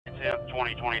10th,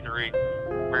 2023,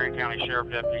 Marion County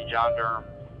Sheriff Deputy John Durm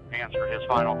answered his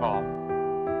final call.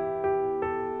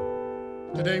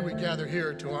 Today we gather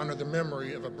here to honor the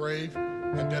memory of a brave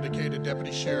and dedicated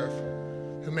deputy sheriff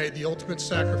who made the ultimate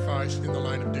sacrifice in the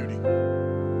line of duty.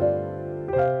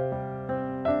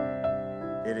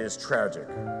 It is tragic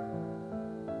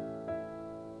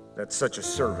that such a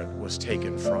servant was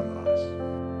taken from us.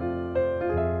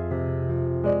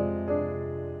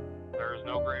 There is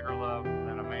no greater love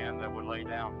than a man that would lay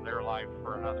down their life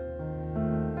for another.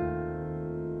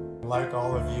 Like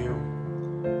all of you,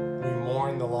 we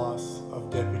mourn the loss of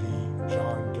Deputy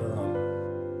John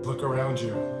Durm. Look around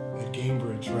you at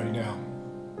Gainbridge right now.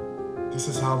 This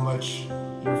is how much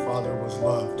your father was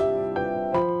loved.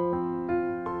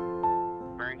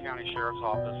 Marion County Sheriff's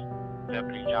Office,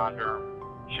 Deputy John Durm,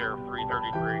 Sheriff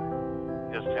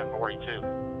 333, is 1042.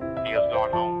 He has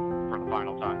gone home for the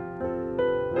final time.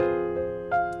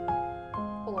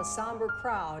 Well, a somber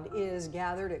crowd is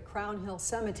gathered at Crown Hill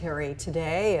Cemetery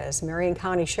today as Marion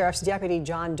County Sheriff's Deputy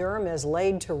John Durm is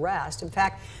laid to rest. In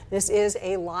fact, this is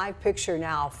a live picture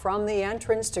now from the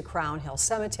entrance to Crown Hill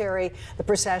Cemetery. The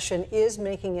procession is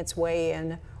making its way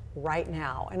in right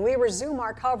now. And we resume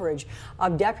our coverage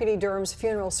of Deputy Durm's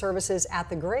funeral services at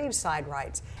the graveside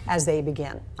rites as they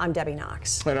begin. I'm Debbie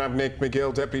Knox. And I'm Nick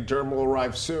McGill. Deputy Durm will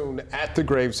arrive soon at the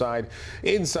graveside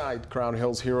inside Crown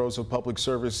Hill's Heroes of Public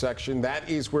Service section. That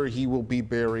is where he will be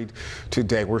buried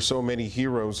today, where so many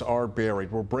heroes are buried.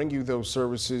 We'll bring you those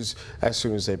services as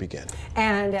soon as they begin.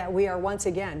 And we are once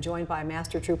again joined by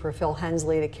Master Trooper Phil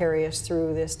Hensley to carry us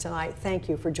through this tonight. Thank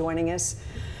you for joining us.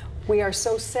 We are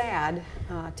so sad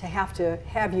to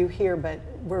have you here, but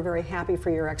we're very happy for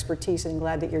your expertise and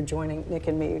glad that you're joining Nick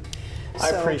and me. I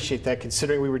appreciate that,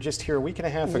 considering we were just here a week and a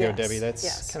half ago, yes, Debbie. That's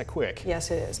yes. kind of quick. Yes,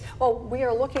 it is. Well, we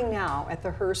are looking now at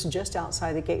the hearse just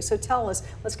outside the gate. So tell us,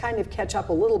 let's kind of catch up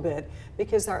a little bit,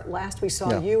 because last we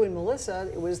saw you and Melissa,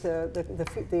 it was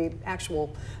the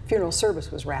actual funeral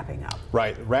service was wrapping up.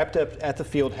 Right, wrapped up at the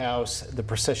Fieldhouse. The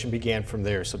procession began from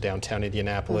there, so downtown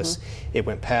Indianapolis. It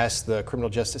went past the Criminal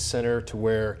Justice Center to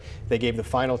where they gave the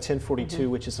final 1042,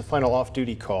 which is the final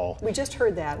off-duty call. We just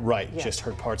heard that. Right, yes. just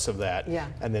heard parts of that. Yeah.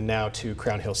 And then now to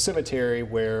Crown Hill Cemetery,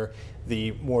 where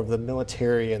more of the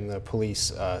military and the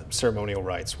police ceremonial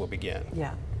rites will begin.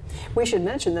 Yeah. We should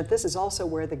mention that this is also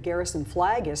where the garrison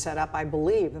flag is set up, I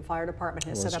believe. The fire department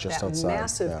has set up that outside,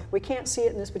 massive, we can't see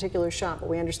it in this particular shot, but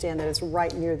we understand that it's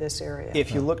right near this area.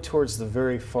 If you look towards the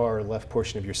very far left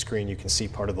portion of your screen, you can see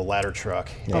part of the ladder truck,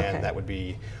 and that would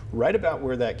be right about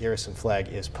where that garrison flag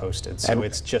is posted. So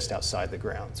it's just outside the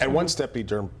grounds. And once Deputy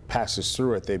Durm passes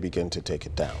through it, they begin to take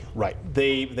it down. Right.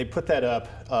 They put that up,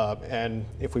 and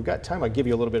if we've got time, I'll give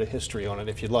you a little bit of history on it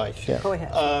if you'd like. Yeah. Go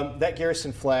ahead. That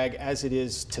garrison flag, as it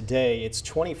is today, it's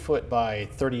 20 foot by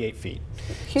 38 feet.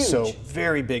 Huge. So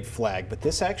very big flag, but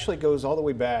this actually goes all the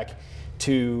way back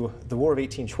to the War of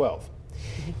 1812.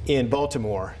 In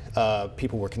Baltimore,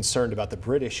 people were concerned about the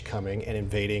British coming and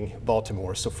invading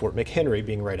Baltimore, so Fort McHenry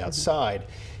being right outside.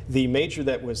 The major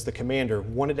that was the commander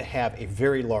wanted to have a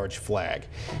very large flag.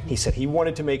 He said he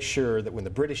wanted to make sure that when the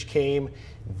British came,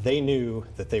 they knew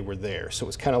that they were there. So it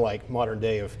was kind of like modern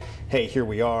day of, hey, here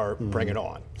we are, bring it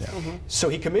on. Yeah. So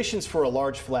he commissions for a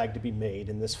large flag to be made,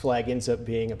 and this flag ends up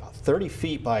being about 30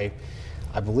 feet by,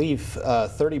 I believe,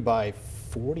 30 by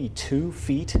 42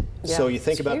 feet. Yeah, so you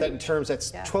think about huge. that in terms,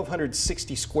 that's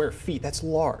 1,260 square feet. That's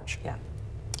large. Yeah.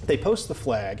 They post the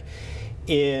flag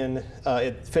in,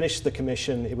 it finished the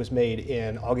commission, it was made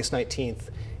in August 19th,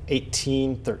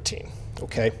 1813.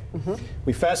 Okay?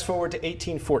 We fast forward to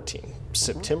 1814,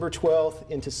 September 12th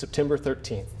into September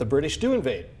 13th. The British do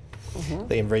invade.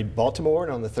 They invade Baltimore,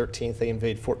 and on the 13th, they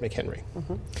invade Fort McHenry.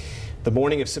 The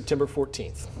morning of September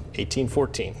 14th,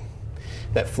 1814,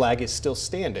 that flag is still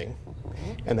standing,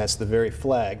 and that's the very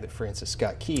flag that Francis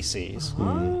Scott Key sees,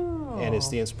 and it's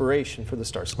the inspiration for the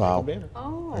Star Spangled Banner.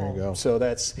 There you go. So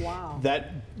that's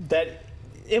that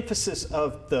emphasis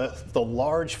of the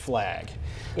large flag,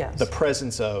 the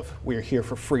presence of we're here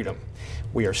for freedom,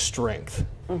 we are strength.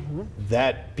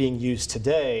 That being used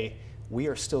today, we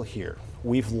are still here.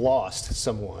 We've lost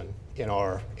someone in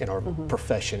our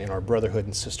profession, in our brotherhood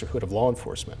and sisterhood of law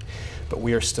enforcement, but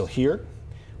we are still here.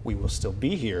 We will still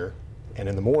be here, and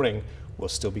in the morning, we'll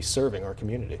still be serving our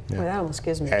community. Well, that almost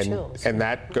gives me chills. And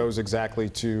that goes exactly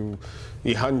to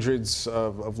the hundreds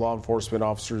of law enforcement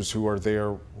officers who are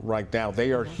there right now.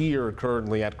 They are here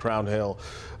currently at Crown Hill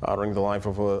honoring the life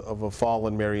of a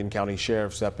fallen Marion County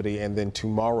Sheriff's deputy, and then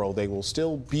tomorrow they will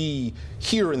still be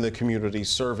here in the community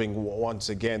serving once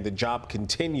again. The job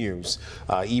continues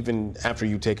even after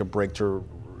you take a break to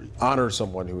honor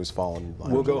someone who has fallen.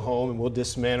 We'll go home and we'll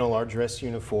dismantle our dress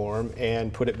uniform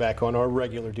and put it back on our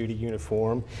regular duty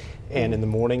uniform. And in the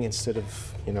morning, instead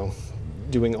of,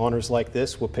 doing honors like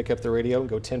this, we'll pick up the radio and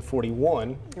go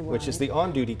 1041, which is the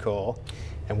on-duty call,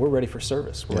 and we're ready for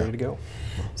service. We're ready to go.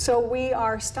 So we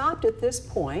are stopped at this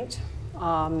point,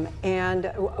 but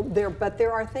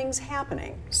there are things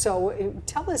happening. So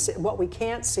tell us what we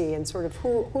can't see and sort of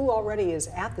who already is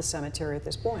at the cemetery at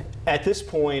this point. At this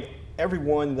point,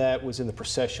 everyone that was in the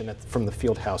procession from the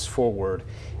field house forward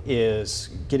is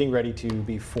getting ready to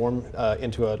be formed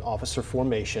into an officer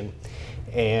formation.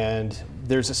 And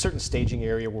there's a certain staging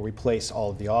area where we place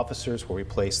all of the officers, where we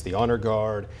place the honor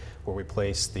guard, where we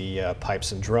place the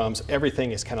pipes and drums.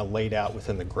 Everything is kind of laid out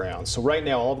within the ground. So right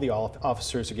now, all of the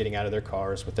officers are getting out of their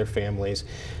cars with their families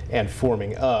and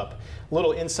forming up. A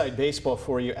little inside baseball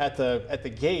for you. At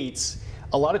the gates,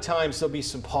 a lot of times there'll be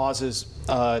some pauses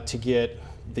to get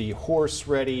the horse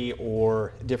ready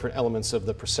or different elements of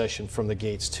the procession from the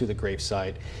gates to the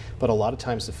graveside. But a lot of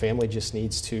times the family just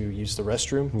needs to use the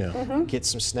restroom, get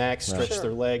some snacks, stretch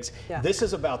their legs. This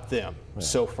is about them.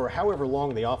 So for however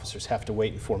long the officers have to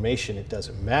wait in formation, it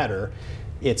doesn't matter.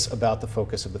 It's about the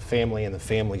focus of the family and the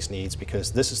family's needs,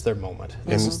 because this is their moment.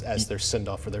 This is as their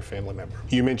send-off for their family member.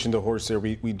 You mentioned the horse there.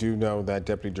 We do know that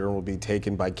Deputy Durm will be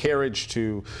taken by carriage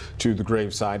to the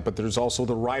graveside, but there's also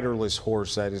the riderless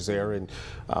horse that is there, and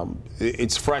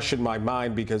it's fresh in my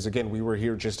mind because, again, we were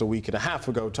here just a week and a half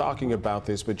ago talking about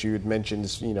this, but you had mentioned,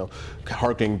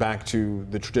 harkening back to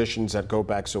the traditions that go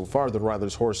back so far, the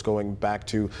riderless horse going back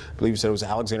to, I believe you said it was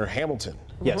Alexander Hamilton.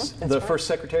 Yes, the first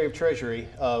Secretary of Treasury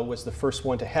was the first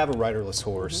one to have a riderless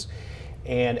horse,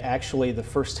 and actually the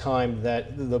first time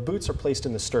that the boots are placed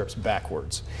in the stirrups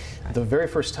backwards. The very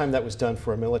first time that was done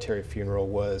for a military funeral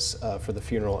was for the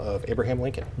funeral of Abraham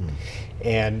Lincoln.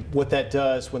 And what that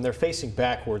does, when they're facing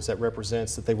backwards, that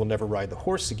represents that they will never ride the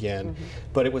horse again.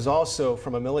 But it was also,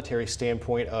 from a military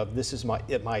standpoint, of this is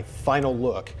my final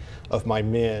look of my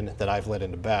men that I've led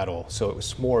into battle. So it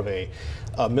was more of a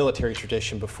military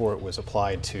tradition before it was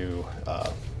applied to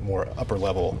more upper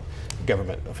level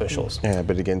government officials. Yeah,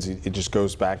 but again, it just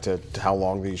goes back to how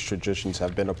long these traditions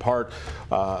have been a part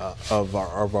of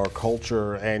our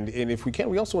culture. And if we can,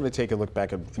 we also want to take a look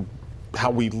back at how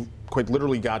we quite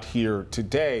literally got here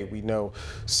today. We know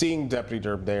seeing Deputy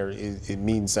Durm there, it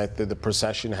means that the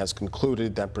procession has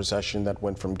concluded, that procession that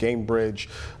went from Gainbridge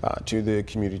to the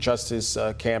community justice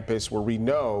campus, where we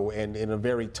know, and in a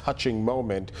very touching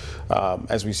moment,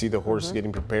 as we see the horse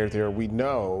getting prepared there, we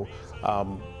know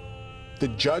the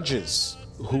judges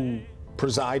who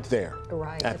preside there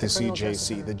at the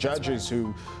CJC, the judges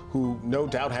who no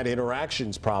doubt had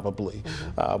interactions probably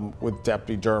with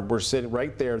Deputy Durm. We're sitting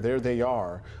right there they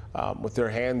are, with their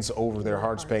hands over their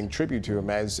hearts, paying tribute to him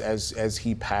as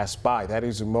he passed by. That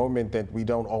is a moment that we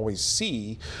don't always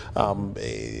see.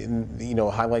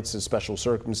 Highlights the special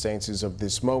circumstances of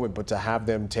this moment, but to have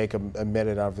them take a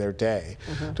minute out of their day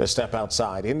to step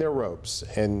outside in their robes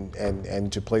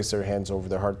and to place their hands over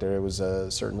their heart there, it was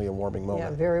certainly a warming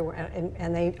moment. Yeah,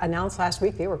 and they announced last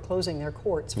week they were closing their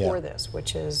courts for this,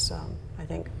 which is, I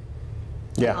think,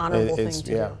 an honorable thing to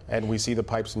do. And we see the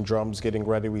pipes and drums getting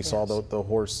ready. We saw the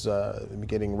horse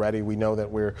getting ready. We know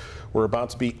that we're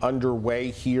about to be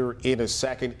underway here in a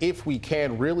second. If we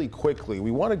can, really quickly,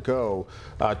 we want to go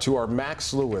to our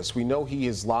Max Lewis. We know he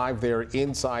is live there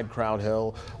inside Crown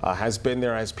Hill, has been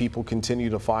there as people continue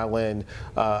to file in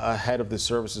ahead of the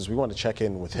services. We want to check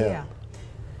in with him.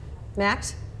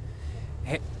 Max?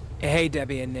 Hey,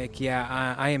 Debbie and Nick.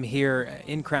 Yeah, I am here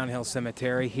in Crown Hill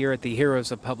Cemetery, here at the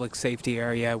Heroes of Public Safety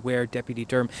area, where Deputy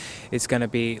Durm is going to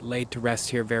be laid to rest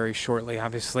here very shortly.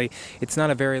 Obviously, it's not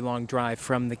a very long drive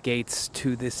from the gates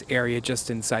to this area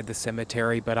just inside the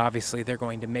cemetery, but obviously they're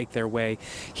going to make their way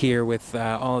here with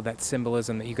all of that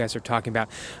symbolism that you guys are talking about.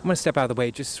 I'm going to step out of the way,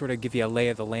 just sort of give you a lay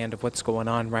of the land of what's going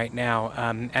on right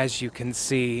now. As you can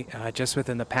see, just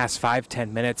within the past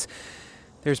 5-10 minutes,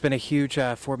 there's been a huge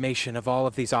formation of all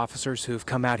of these officers who've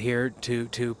come out here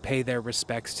to pay their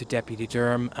respects to Deputy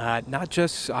Durm, not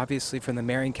just obviously from the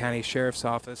Marion County Sheriff's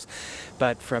Office,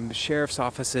 but from sheriff's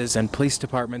offices and police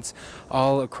departments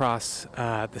all across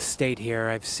the state here.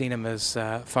 I've seen them as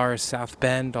far as South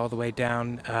Bend, all the way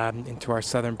down into our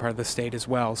southern part of the state as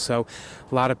well. So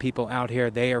a lot of people out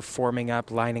here, they are forming up,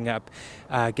 lining up,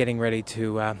 getting ready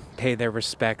to pay their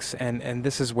respects. And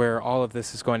this is where all of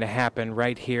this is going to happen,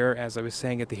 right here, as I was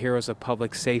saying, at the Heroes of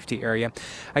Public Safety area.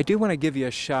 I do want to give you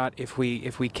a shot, if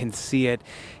we can see it.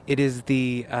 It is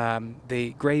the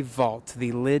grave vault,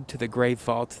 the lid to the grave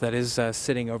vault that is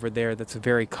sitting over there. That's a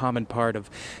very common part of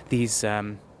these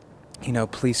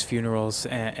police funerals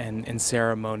and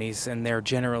ceremonies, and they're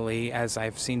generally, as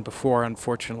I've seen before,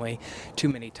 unfortunately, too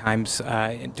many times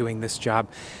in doing this job,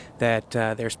 that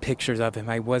there's pictures of him.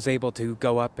 I was able to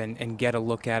go up and get a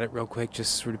look at it real quick,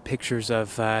 just sort of pictures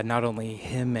of not only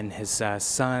him and his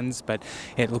sons, but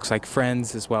it looks like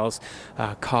friends as well as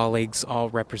colleagues, all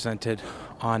represented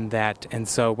on that. And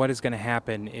so what is going to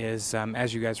happen is,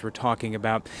 as you guys were talking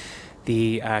about,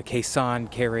 the caisson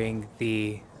carrying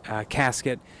the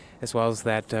casket, as well as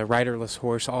that riderless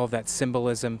horse, all of that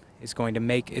symbolism is going to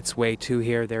make its way to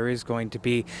here. There is going to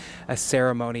be a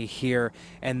ceremony here.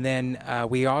 And then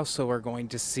we also are going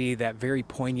to see that very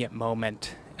poignant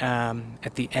moment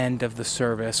at the end of the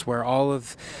service, where all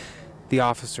of the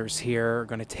officers here are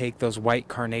going to take those white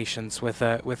carnations with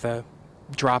a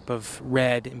drop of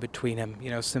red in between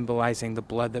them, symbolizing the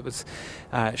blood that was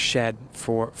shed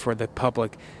for the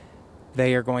public.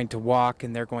 They are going to walk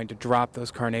and they're going to drop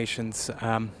those carnations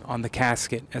on the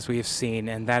casket, as we have seen,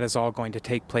 and that is all going to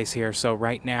take place here. So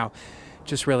right now,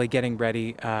 just really getting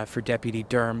ready for Deputy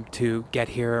Durm to get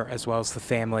here, as well as the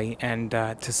family, and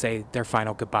to say their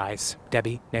final goodbyes.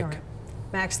 Debbie, Nick. Right.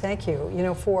 Max, thank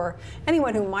you. For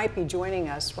anyone who might be joining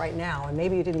us right now, and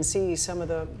maybe you didn't see some of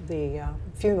the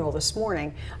funeral this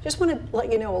morning, I just want to let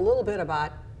you know a little bit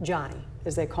about Johnny,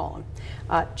 as they call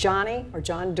him. Johnny, or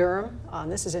John Durm,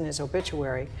 this is in his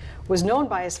obituary, was known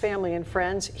by his family and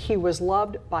friends. He was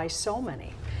loved by so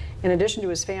many. In addition to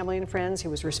his family and friends, he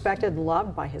was respected and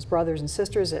loved by his brothers and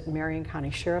sisters at Marion County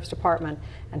Sheriff's Department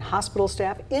and hospital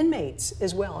staff, inmates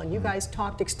as well. And you guys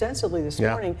talked extensively this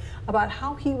morning about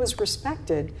how he was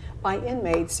respected by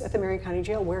inmates at the Marion County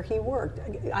Jail where he worked.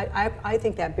 I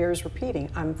think that bears repeating.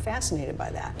 I'm fascinated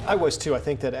by that. I was too. I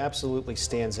think that absolutely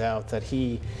stands out that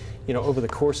he, over the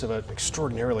course of an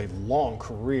extraordinarily long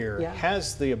career,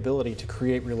 has the ability to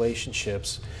create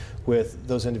relationships with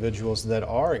those individuals that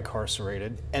are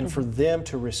incarcerated, and for them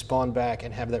to respond back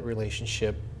and have that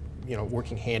relationship,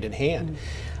 working hand in hand.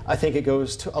 I think it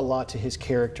goes to a lot to his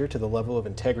character, to the level of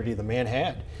integrity the man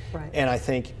had. Right. And I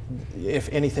think, if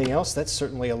anything else, that's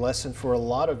certainly a lesson for a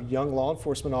lot of young law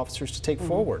enforcement officers to take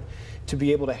forward. To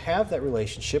be able to have that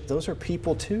relationship, those are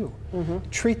people too.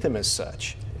 Treat them as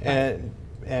such.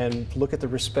 And look at the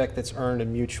respect that's earned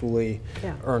and mutually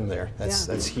earned there.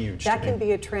 That's huge. That can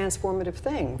be a transformative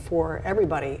thing for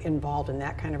everybody involved in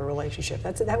that kind of a relationship.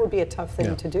 That would be a tough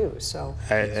thing to do. So,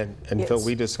 and Phil,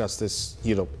 we discussed this.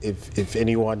 If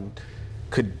anyone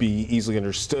could be easily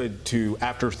understood to,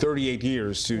 after 38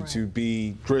 years, to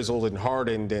be grizzled and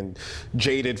hardened and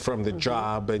jaded from the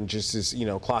job, and just as,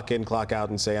 clock in, clock out,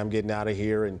 and say, I'm getting out of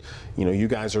here, and you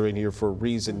guys are in here for a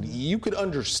reason. You could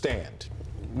understand.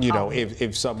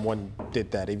 If someone did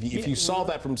that. If you saw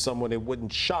that from someone, it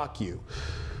wouldn't shock you.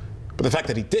 But the fact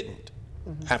that he didn't,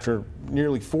 after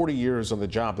nearly 40 years on the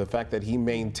job, the fact that he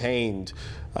maintained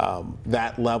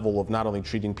that level of not only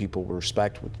treating people with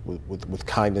respect, with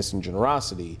kindness and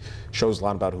generosity, shows a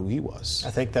lot about who he was.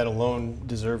 I think that alone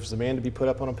deserves the man to be put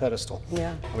up on a pedestal.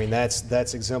 Yeah. I mean,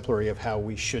 that's exemplary of how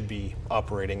we should be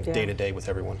operating day to day with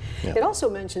everyone. Yeah. It also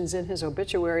mentions in his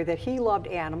obituary that he loved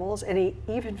animals, and he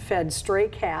even fed stray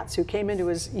cats who came into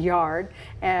his yard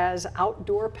as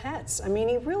outdoor pets. I mean,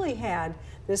 he really had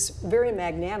this very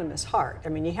magnanimous heart. I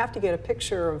mean, you have to get a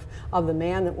picture of the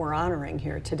man that we're honoring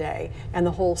here today, and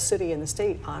the whole city and the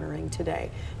state honoring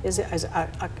today, is as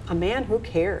a man who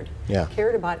cared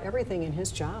about everything in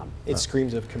his job. It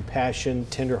screams of compassion,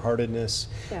 tenderheartedness,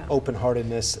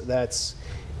 open-heartedness.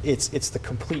 It's the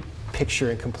complete picture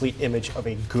and complete image of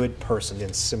a good person. In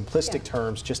simplistic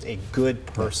terms, just a good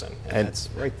person. And that's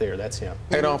right there, that's him.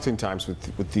 And oftentimes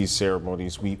with these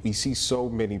ceremonies, we see so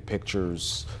many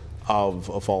pictures of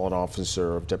a fallen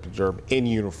officer, of Deputy Durm, in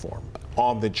uniform,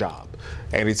 on the job.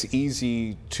 And it's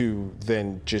easy to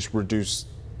then just reduce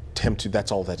him to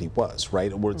that's all that he was,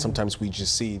 right? Where sometimes we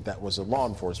just see that was a law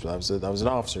enforcement, that was an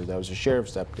officer, that was a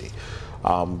sheriff's deputy.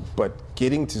 But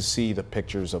getting to see the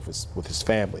pictures of with his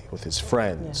family, with his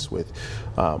friends, with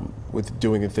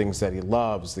doing the things that he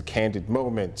loves, the candid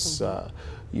moments,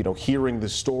 hearing the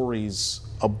stories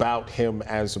about him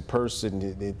as a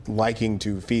person, liking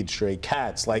to feed stray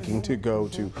cats, liking to go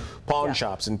to pawn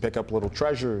shops and pick up little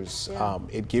treasures.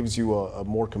 It gives you a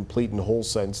more complete and whole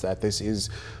sense that this is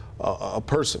a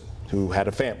person who had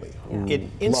a family. It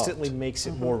instantly makes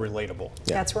it more relatable.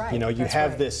 That's right. You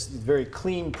have this very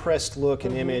clean pressed look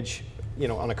and image,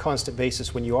 on a constant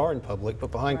basis when you are in public,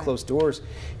 but behind closed doors,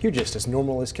 you're just as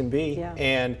normal as can be.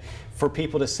 And for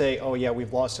people to say, oh yeah,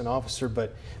 we've lost an officer,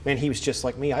 but man, he was just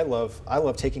like me. I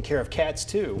love taking care of cats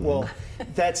too. Well,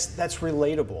 that's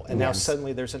relatable. And now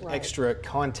suddenly there's an extra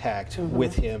contact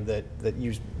with him that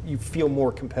you you feel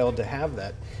more compelled to have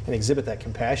that and exhibit that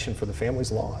compassion for the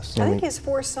family's loss. I think his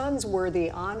 4 sons were they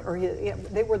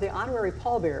were the honorary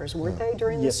pallbearers, weren't they,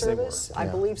 during the Yes, they were. service? I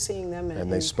believe seeing them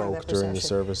And they spoke during the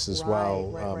service as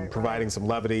well, providing some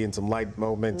levity and some light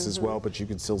moments as well, but you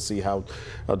can still see how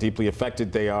deeply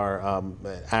affected they are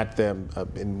at them.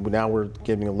 And now we're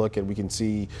getting a look, and we can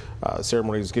see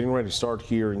ceremony is getting ready to start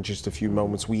here in just a few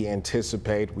moments. We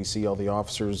anticipate, we see all the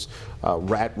officers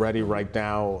ready right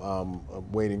now,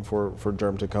 waiting for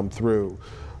Durm to come through.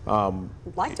 I'd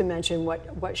like to mention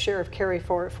what Sheriff Kerry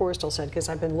Forrestal said, because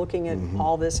I've been looking at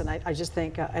all this, and I just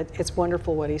think it's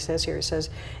wonderful what he says here. He says,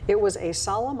 "It was a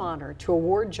solemn honor to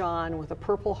award John with a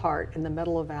Purple Heart and the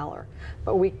Medal of Valor,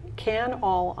 but we can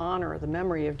all honor the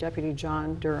memory of Deputy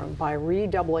John Durm by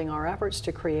redoubling our efforts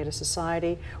to create a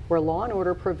society where law and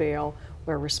order prevail,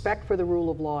 where respect for the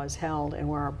rule of law is held, and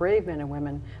where our brave men and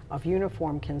women of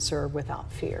uniform can serve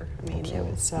without fear." I mean, it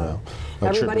was,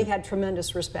 everybody had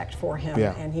tremendous respect for him,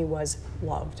 and he was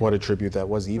loved. What a tribute that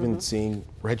was. Even seeing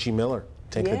Reggie Miller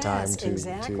take the time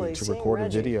to record a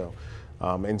video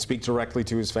and speak directly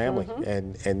to his family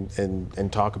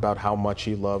and talk about how much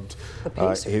he loved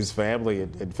his family.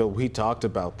 And Phil, we talked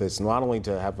about this, not only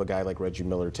to have a guy like Reggie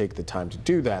Miller take the time to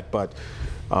do that, but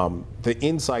the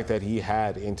insight that he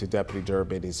had into Deputy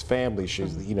Durm and his family.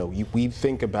 You know, we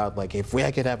think about, like, if I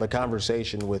could have a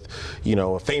conversation with, you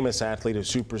know, a famous athlete, a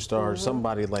superstar,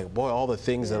 somebody, like, boy, all the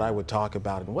things that I would talk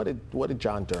about. And what did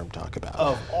John Durm talk about?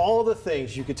 Of all the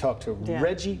things you could talk to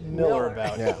Reggie Miller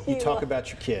about, you talk about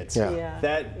your kids.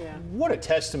 What a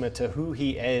testament to who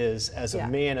he is as a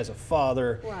man, as a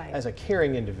father, as a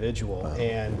caring individual.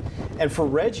 And for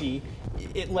Reggie,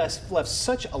 it left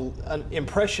such an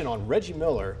impression on Reggie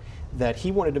Miller that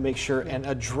he wanted to make sure and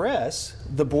address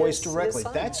the boys directly.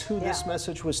 That's who this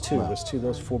message was to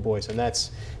those 4 boys, and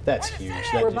that's huge.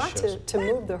 We're about to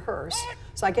move the hearse,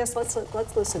 so I guess let's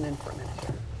listen in for a minute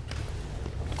here.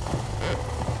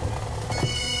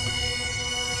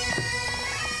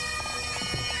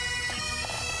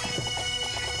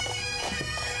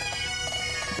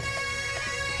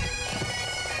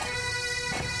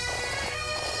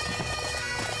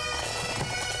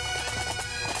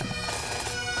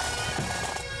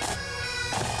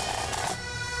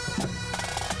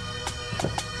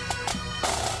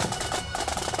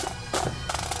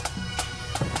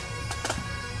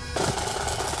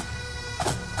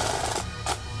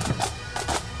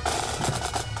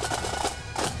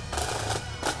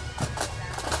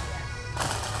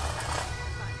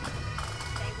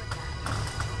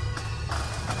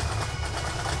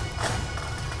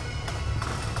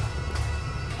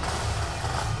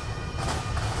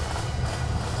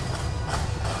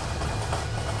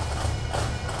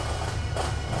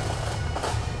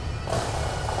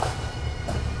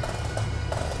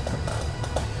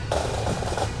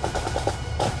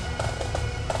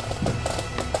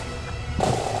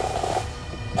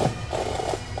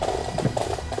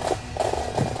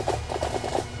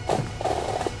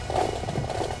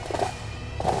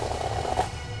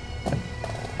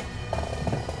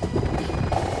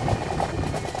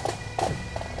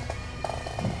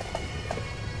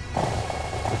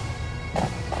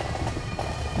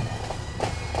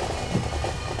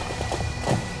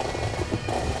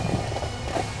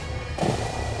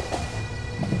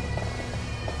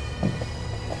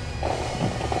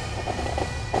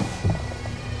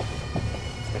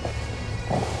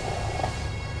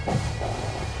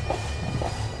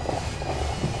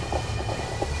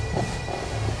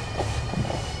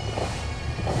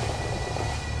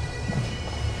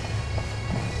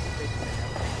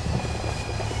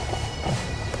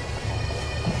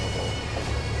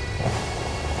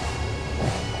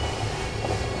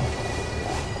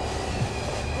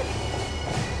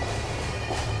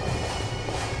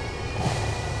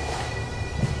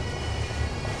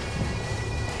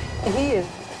 He is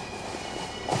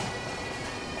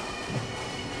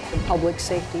the public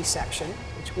safety section,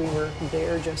 which we were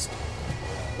there just,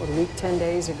 what, a week, 10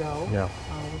 days ago.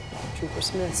 Trooper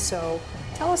Smith. So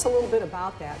tell us a little bit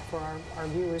about that for our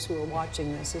viewers who are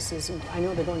watching this. This is, I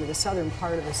know they're going to the southern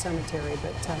part of the cemetery,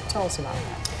 but tell us about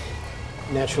that.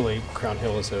 Naturally, Crown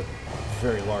Hill is a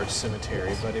very large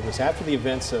cemetery, but it was after the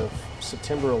events of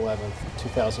September 11th,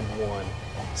 2001.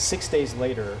 6 days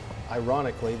later,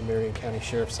 ironically, the Marion County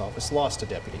Sheriff's Office lost a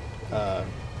deputy,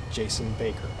 Jason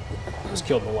Baker, who was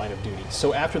killed in the line of duty.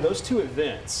 So after those 2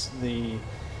 events, the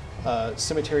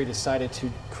cemetery decided to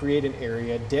create an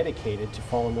area dedicated to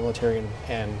fallen military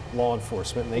and law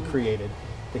enforcement, and they created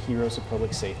the Heroes of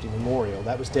Public Safety Memorial.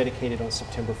 That was dedicated on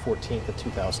September 14th of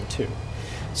 2002.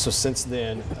 So since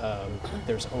then,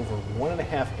 there's over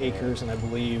 1.5 acres and I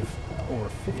believe over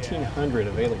 1,500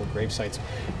 available grave sites.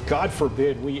 God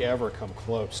forbid we ever come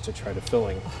close to try to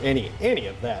filling any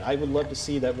of that. I would love to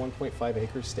see that 1.5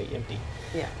 acres stay empty.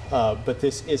 Yeah. But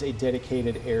this is a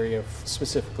dedicated area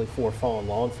specifically for fallen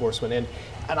law enforcement.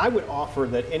 And I would offer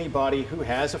that anybody who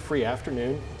has a free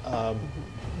afternoon,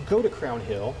 go to Crown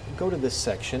Hill, go to this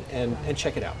section and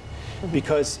check it out.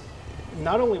 Because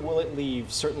not only will it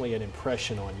leave certainly an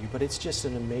impression on you, but it's just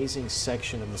an amazing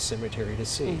section of the cemetery to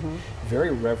see.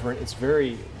 Very reverent. It's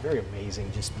very, very amazing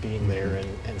just being there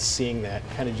and seeing that,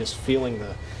 kind of just feeling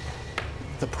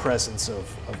the presence of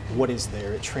what is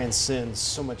there. It transcends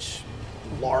so much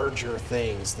larger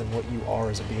things than what you are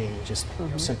as a being, just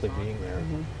simply being there.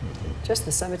 Just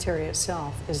the cemetery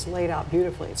itself is laid out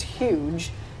beautifully. It's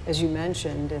huge, as you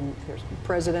mentioned, and there's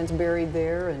presidents buried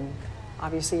there, and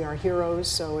obviously our heroes.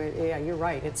 So yeah, you're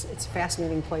right. It's a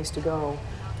fascinating place to go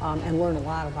and learn a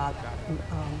lot about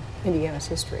Indiana's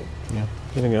history. Yeah,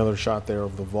 getting another shot there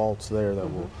of the vaults there that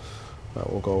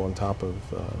will go on top of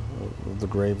the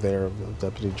grave there of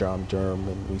Deputy John Durm,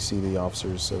 and we see the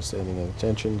officers standing at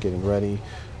attention, getting ready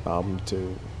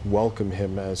to welcome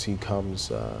him as he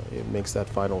comes. It makes that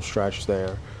final stretch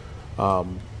there.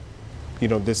 You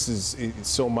know,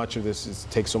 so much of this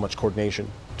takes so much coordination,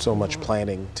 so much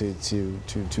planning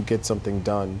to get something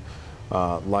done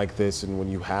like this. And when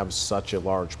you have such a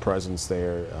large presence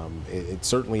there, it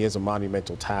certainly is a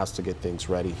monumental task to get things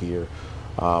ready here.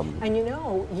 And you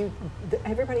know,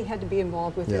 everybody had to be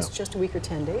involved with this just a week or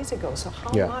 10 days ago. So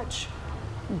how much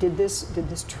did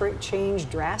this change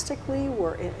drastically?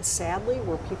 Sadly,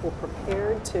 were people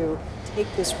prepared to take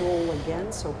this role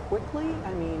again so quickly?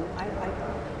 I mean,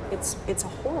 it's a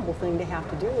horrible thing to have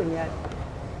to do, and yet,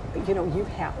 you know,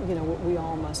 we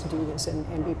all must do this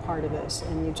and be part of this,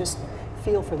 and you just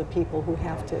feel for the people who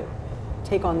have to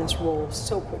take on this role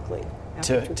so quickly.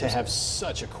 To have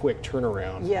such a quick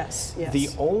turnaround. Yes, yes. The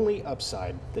only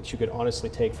upside that you could honestly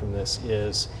take from this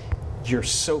is you're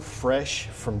so fresh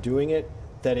from doing it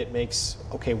that it makes,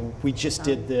 okay, we just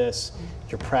did this,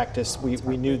 your practice,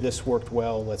 we knew this worked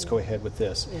well, let's go ahead with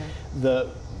this. Yeah.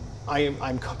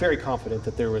 I'm very confident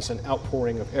that there was an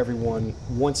outpouring of everyone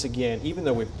once again, even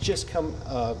though we've just come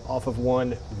off of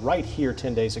one right here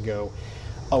 10 days ago.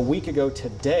 A week ago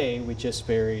today, we just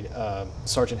buried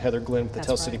Sergeant Heather Glenn with the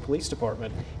Tell City Police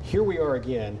Department. Here we are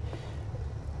again.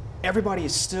 Everybody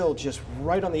is still just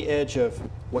right on the edge of,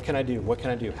 what can I do? What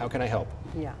can I do? How can I help?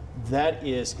 Yeah. That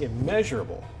is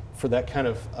immeasurable for that kind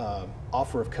of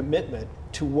offer of commitment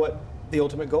to what the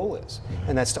ultimate goal is.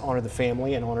 And that's to honor the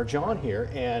family and honor John here.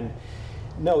 And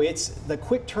no, it's the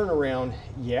quick turnaround.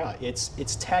 Yeah,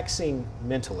 it's taxing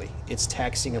mentally. It's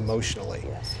taxing emotionally.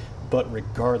 Yes. But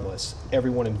regardless,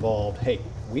 everyone involved, hey,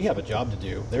 we have a job to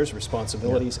do. There's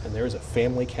responsibilities, and there's a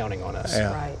family counting on us.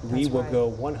 Yeah. Right. We will go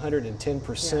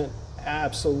 110%,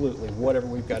 absolutely, whatever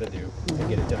we've got to do to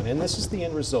get it done. And this is the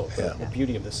end result, the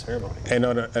beauty of this ceremony. And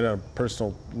on a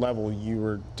personal level, you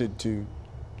were to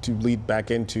lead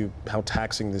back into how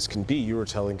taxing this can be. You were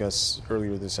telling us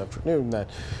earlier this afternoon that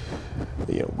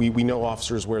we know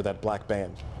officers wear that black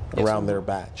band around their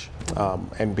badge.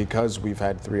 And because we've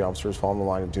had 3 officers fall in the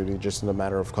line of duty just in a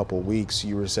matter of a couple of weeks,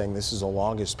 you were saying this is the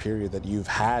longest period that you've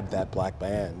had that black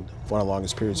band, one of the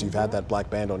longest periods you've had that black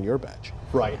band on your badge.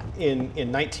 Right. In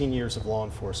 19 years of law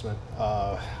enforcement,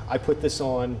 I put this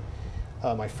on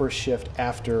my first shift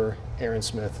after Aaron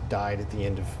Smith died at the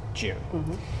end of June.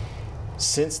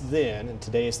 Since then, and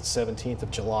today is the 17th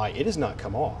of July, it has not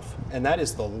come off. And that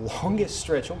is the longest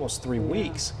stretch, almost 3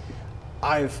 weeks.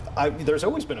 There's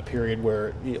always been a period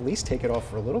where you at least take it off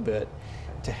for a little bit.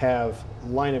 To have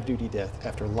line of duty death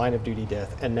after line of duty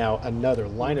death, and now another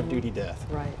line of duty death.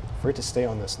 Right. For it to stay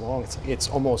on this long, it's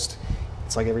almost,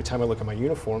 it's like every time I look at my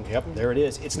uniform, yep, there it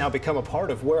is. It's now become a part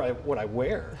of what I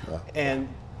wear. And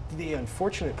the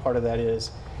unfortunate part of that is,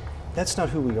 that's not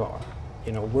who we are.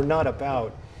 You know, we're not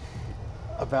about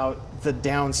the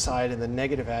downside and the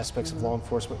negative aspects of law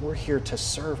enforcement. We're here to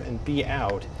serve and be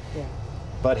out. Yeah.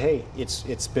 But hey,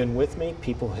 it's been with me.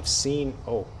 People have seen,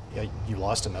 oh, yeah, you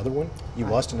lost another one? You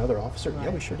lost another officer?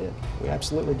 Yeah, we sure did. We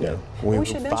absolutely did. We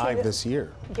have 5 this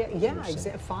year. Yeah,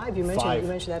 exactly. 5. You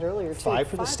mentioned that earlier too. 5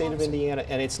 for the state of Indiana,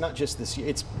 and it's not just this year.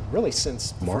 It's really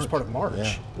since the first part of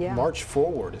March. Yeah. March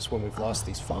forward is when we've lost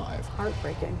these 5.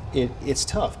 Heartbreaking. It's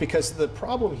tough because the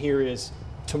problem here is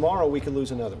tomorrow we could lose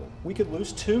another one. We could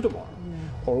lose 2 tomorrow,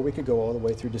 or we could go all the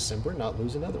way through December and not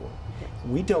lose another one.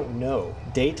 We don't know.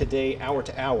 Day to day, hour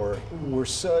to hour,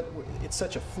 it's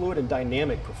such a fluid and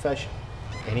dynamic profession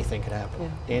anything could happen.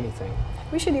 Yeah. Anything.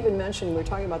 We should even mention, we're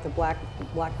talking about the black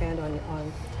band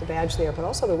on the badge there, but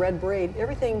also the red braid.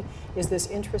 Everything is this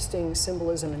interesting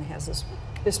symbolism and has this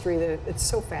history that it's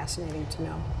so fascinating to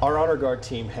know. Our honor guard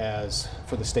team has,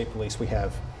 for the state police, we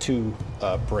have two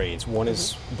braids. One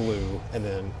is blue, and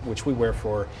then which we wear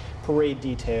for parade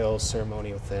details,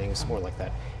 ceremonial things, more like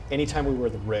that. Anytime we wear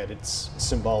the red, it's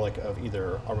symbolic of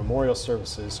either our memorial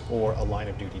services or a line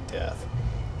of duty death.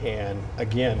 And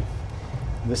again,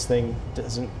 this thing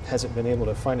hasn't been able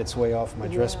to find its way off my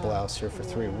dress blouse here for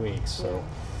 3 weeks, so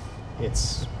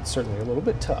it's certainly a little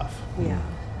bit tough. Yeah,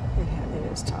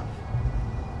 it is tough.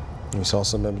 We saw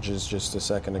some images just a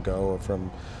second ago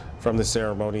from the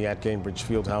ceremony at Gainbridge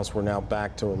Fieldhouse. We're now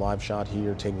back to a live shot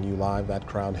here, taking you live at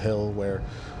Crown Hill, where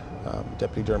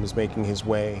Deputy Durm is making his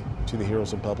way to the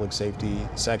Heroes of Public Safety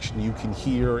section. You can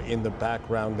hear in the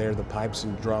background there the pipes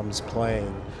and drums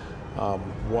playing.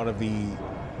 One of the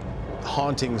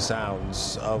haunting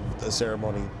sounds of a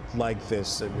ceremony like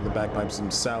this. I mean, the bagpipes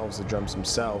themselves, the drums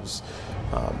themselves,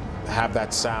 have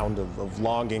that sound of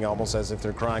longing, almost as if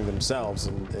they're crying themselves,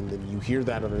 and then you hear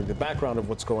that under the background of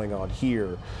what's going on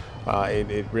here.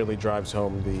 It really drives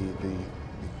home the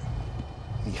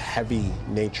heavy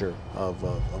nature of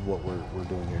what we're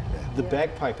doing here today. The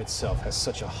bagpipe itself has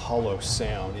such a hollow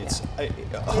sound. It's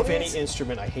of any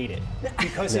instrument, I hate it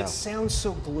because it sounds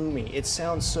so gloomy. It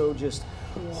sounds so just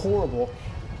horrible.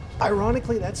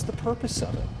 Ironically, that's the purpose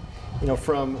of it. You know,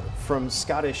 from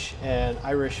Scottish and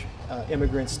Irish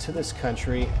immigrants to this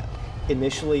country,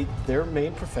 initially their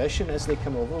main profession as they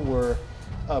come over were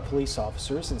police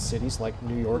officers in cities like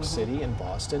New York City and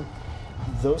Boston.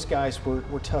 Those guys were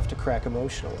tough to crack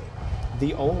emotionally.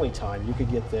 The only time you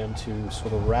could get them to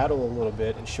sort of rattle a little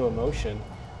bit and show emotion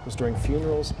was during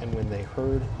funerals and when they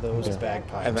heard those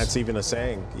bagpipes. And that's even a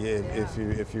saying.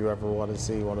 If you ever want to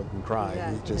see one of them cry,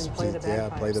 you just play the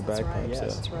bagpipes. play the That's right. bagpipes.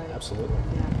 Yes, that's right. Absolutely.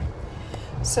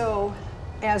 Yeah. So,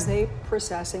 as they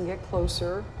process and get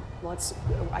closer, let's,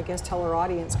 I guess, tell our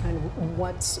audience kind of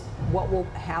what will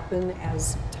happen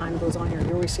as time goes on here.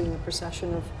 Here we're seeing the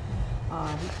procession of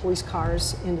police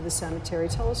cars into the cemetery.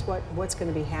 Tell us what's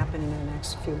going to be happening in the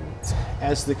next few minutes.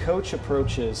 As the coach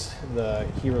approaches the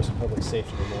Heroes of Public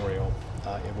Safety Memorial,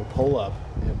 it will pull up,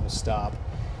 it will stop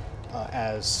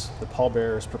as the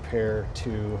pallbearers prepare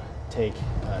to take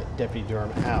Deputy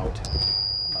Durm out.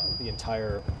 The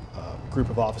entire group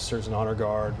of officers and honor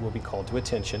guard will be called to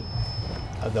attention.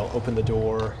 They'll open the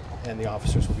door and the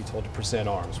officers will be told to present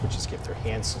arms, which is give their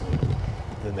hand salute.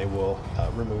 Then they will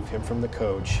remove him from the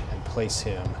coach and place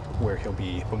him where he'll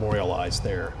be memorialized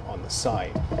there on the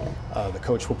site. The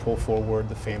coach will pull forward,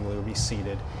 the family will be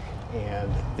seated,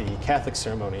 and the Catholic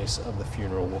ceremonies of the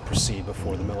funeral will proceed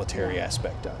before the military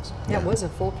aspect does. Yeah, it was a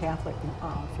full Catholic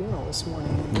funeral this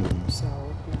morning, so.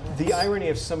 The irony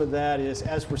of some of that is,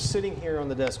 as we're sitting here on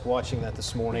the desk watching that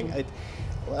this morning,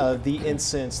 the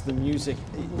incense, the music,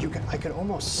 I could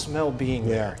almost smell being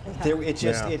there.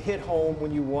 It hit home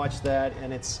when you watch that,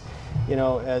 and it's, you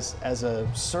know, as a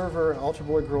server, an altar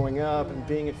boy growing up and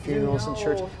being at funerals and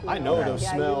church, I know those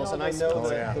smells, and I know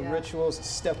the rituals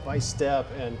step by step,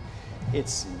 and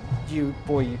it's, you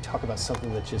talk about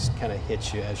something that just kind of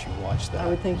hits you as you watch that. I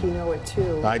would think you know it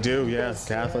too. I do, yes.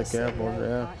 Catholic, Catholic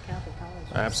college.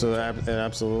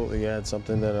 Absolutely, yeah. It's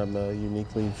something that I'm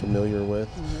uniquely familiar with.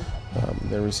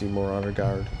 There we see more honor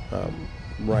guard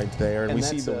right there, and we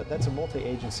that's see that's a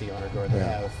multi-agency honor guard. They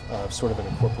have sort of an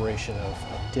incorporation of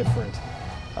different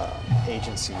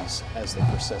agencies as they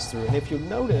process through. And if you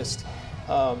noticed,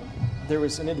 there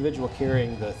was an individual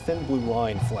carrying the thin blue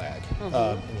line flag,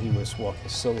 and he was walking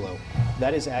solo.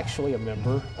 That is actually a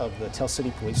member of the Tell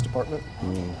City Police Department.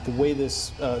 The way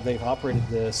they've operated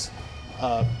this,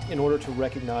 in order to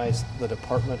recognize the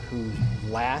department who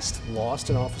last lost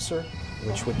an officer,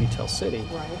 which would be Tell City,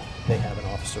 they have an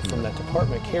officer from that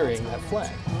department carrying that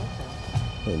flag.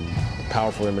 And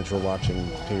powerful image we're watching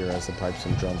here as the pipes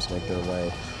and drums make their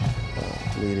way,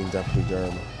 leading Deputy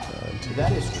Durm.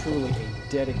 That is truly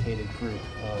a dedicated group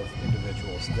of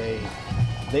individuals.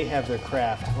 They have their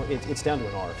craft. It's down to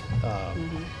an art.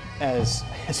 As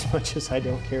much as I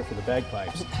don't care for the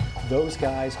bagpipes, those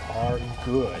guys are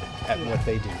good at what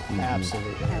they do.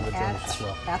 Absolutely. And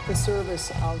at the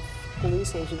service of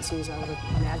police agencies, I would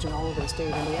imagine all over the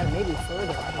state of Indiana, maybe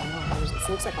further, I don't know. It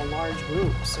looks like a large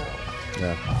group, so.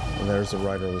 Yeah, and there's the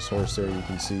riderless horse there. You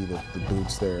can see the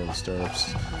boots there and the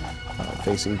stirrups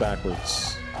facing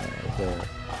backwards there.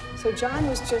 So John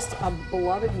was just a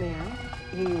beloved man.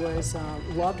 He was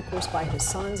loved, of course, by his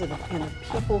sons and the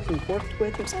people he worked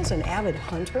with. He was also an avid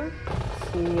hunter.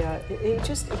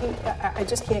 I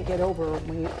just can't get over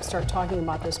when you start talking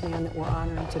about this man that we're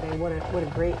honoring today. What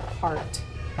a great heart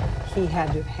he had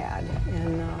to have had,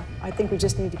 and I think we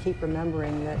just need to keep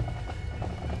remembering that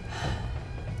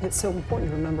it's so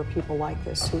important to remember people like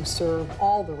this who serve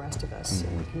all the rest of us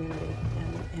in the community,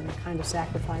 and the kind of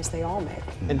sacrifice they all make.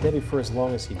 And Debbie, for as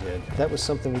long as he did, that was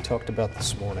something we talked about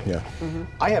this morning. Yeah.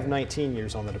 I have 19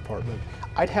 years on the department.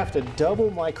 I'd have to double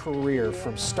my career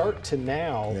from start to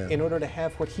now in order to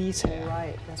have what he's had.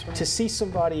 Right, that's right. To see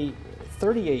somebody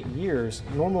 38 years,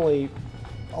 normally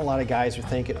a lot of guys are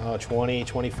thinking, oh, 20,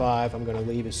 25, I'm going to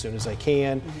leave as soon as I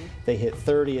can. They hit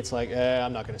 30, it's like,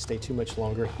 I'm not going to stay too much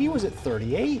longer. He was at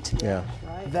 38. Yeah.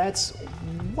 Right. That's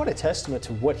what a testament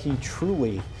to what he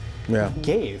truly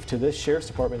gave to this sheriff's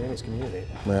department and his community.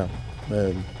 Yeah.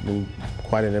 And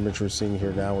quite an image we're seeing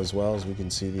here now as well, as we can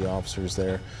see the officers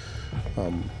there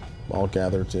all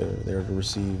gathered there to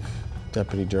receive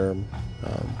Deputy Durm.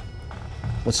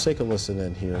 Let's take a listen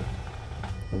in here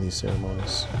in these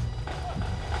ceremonies.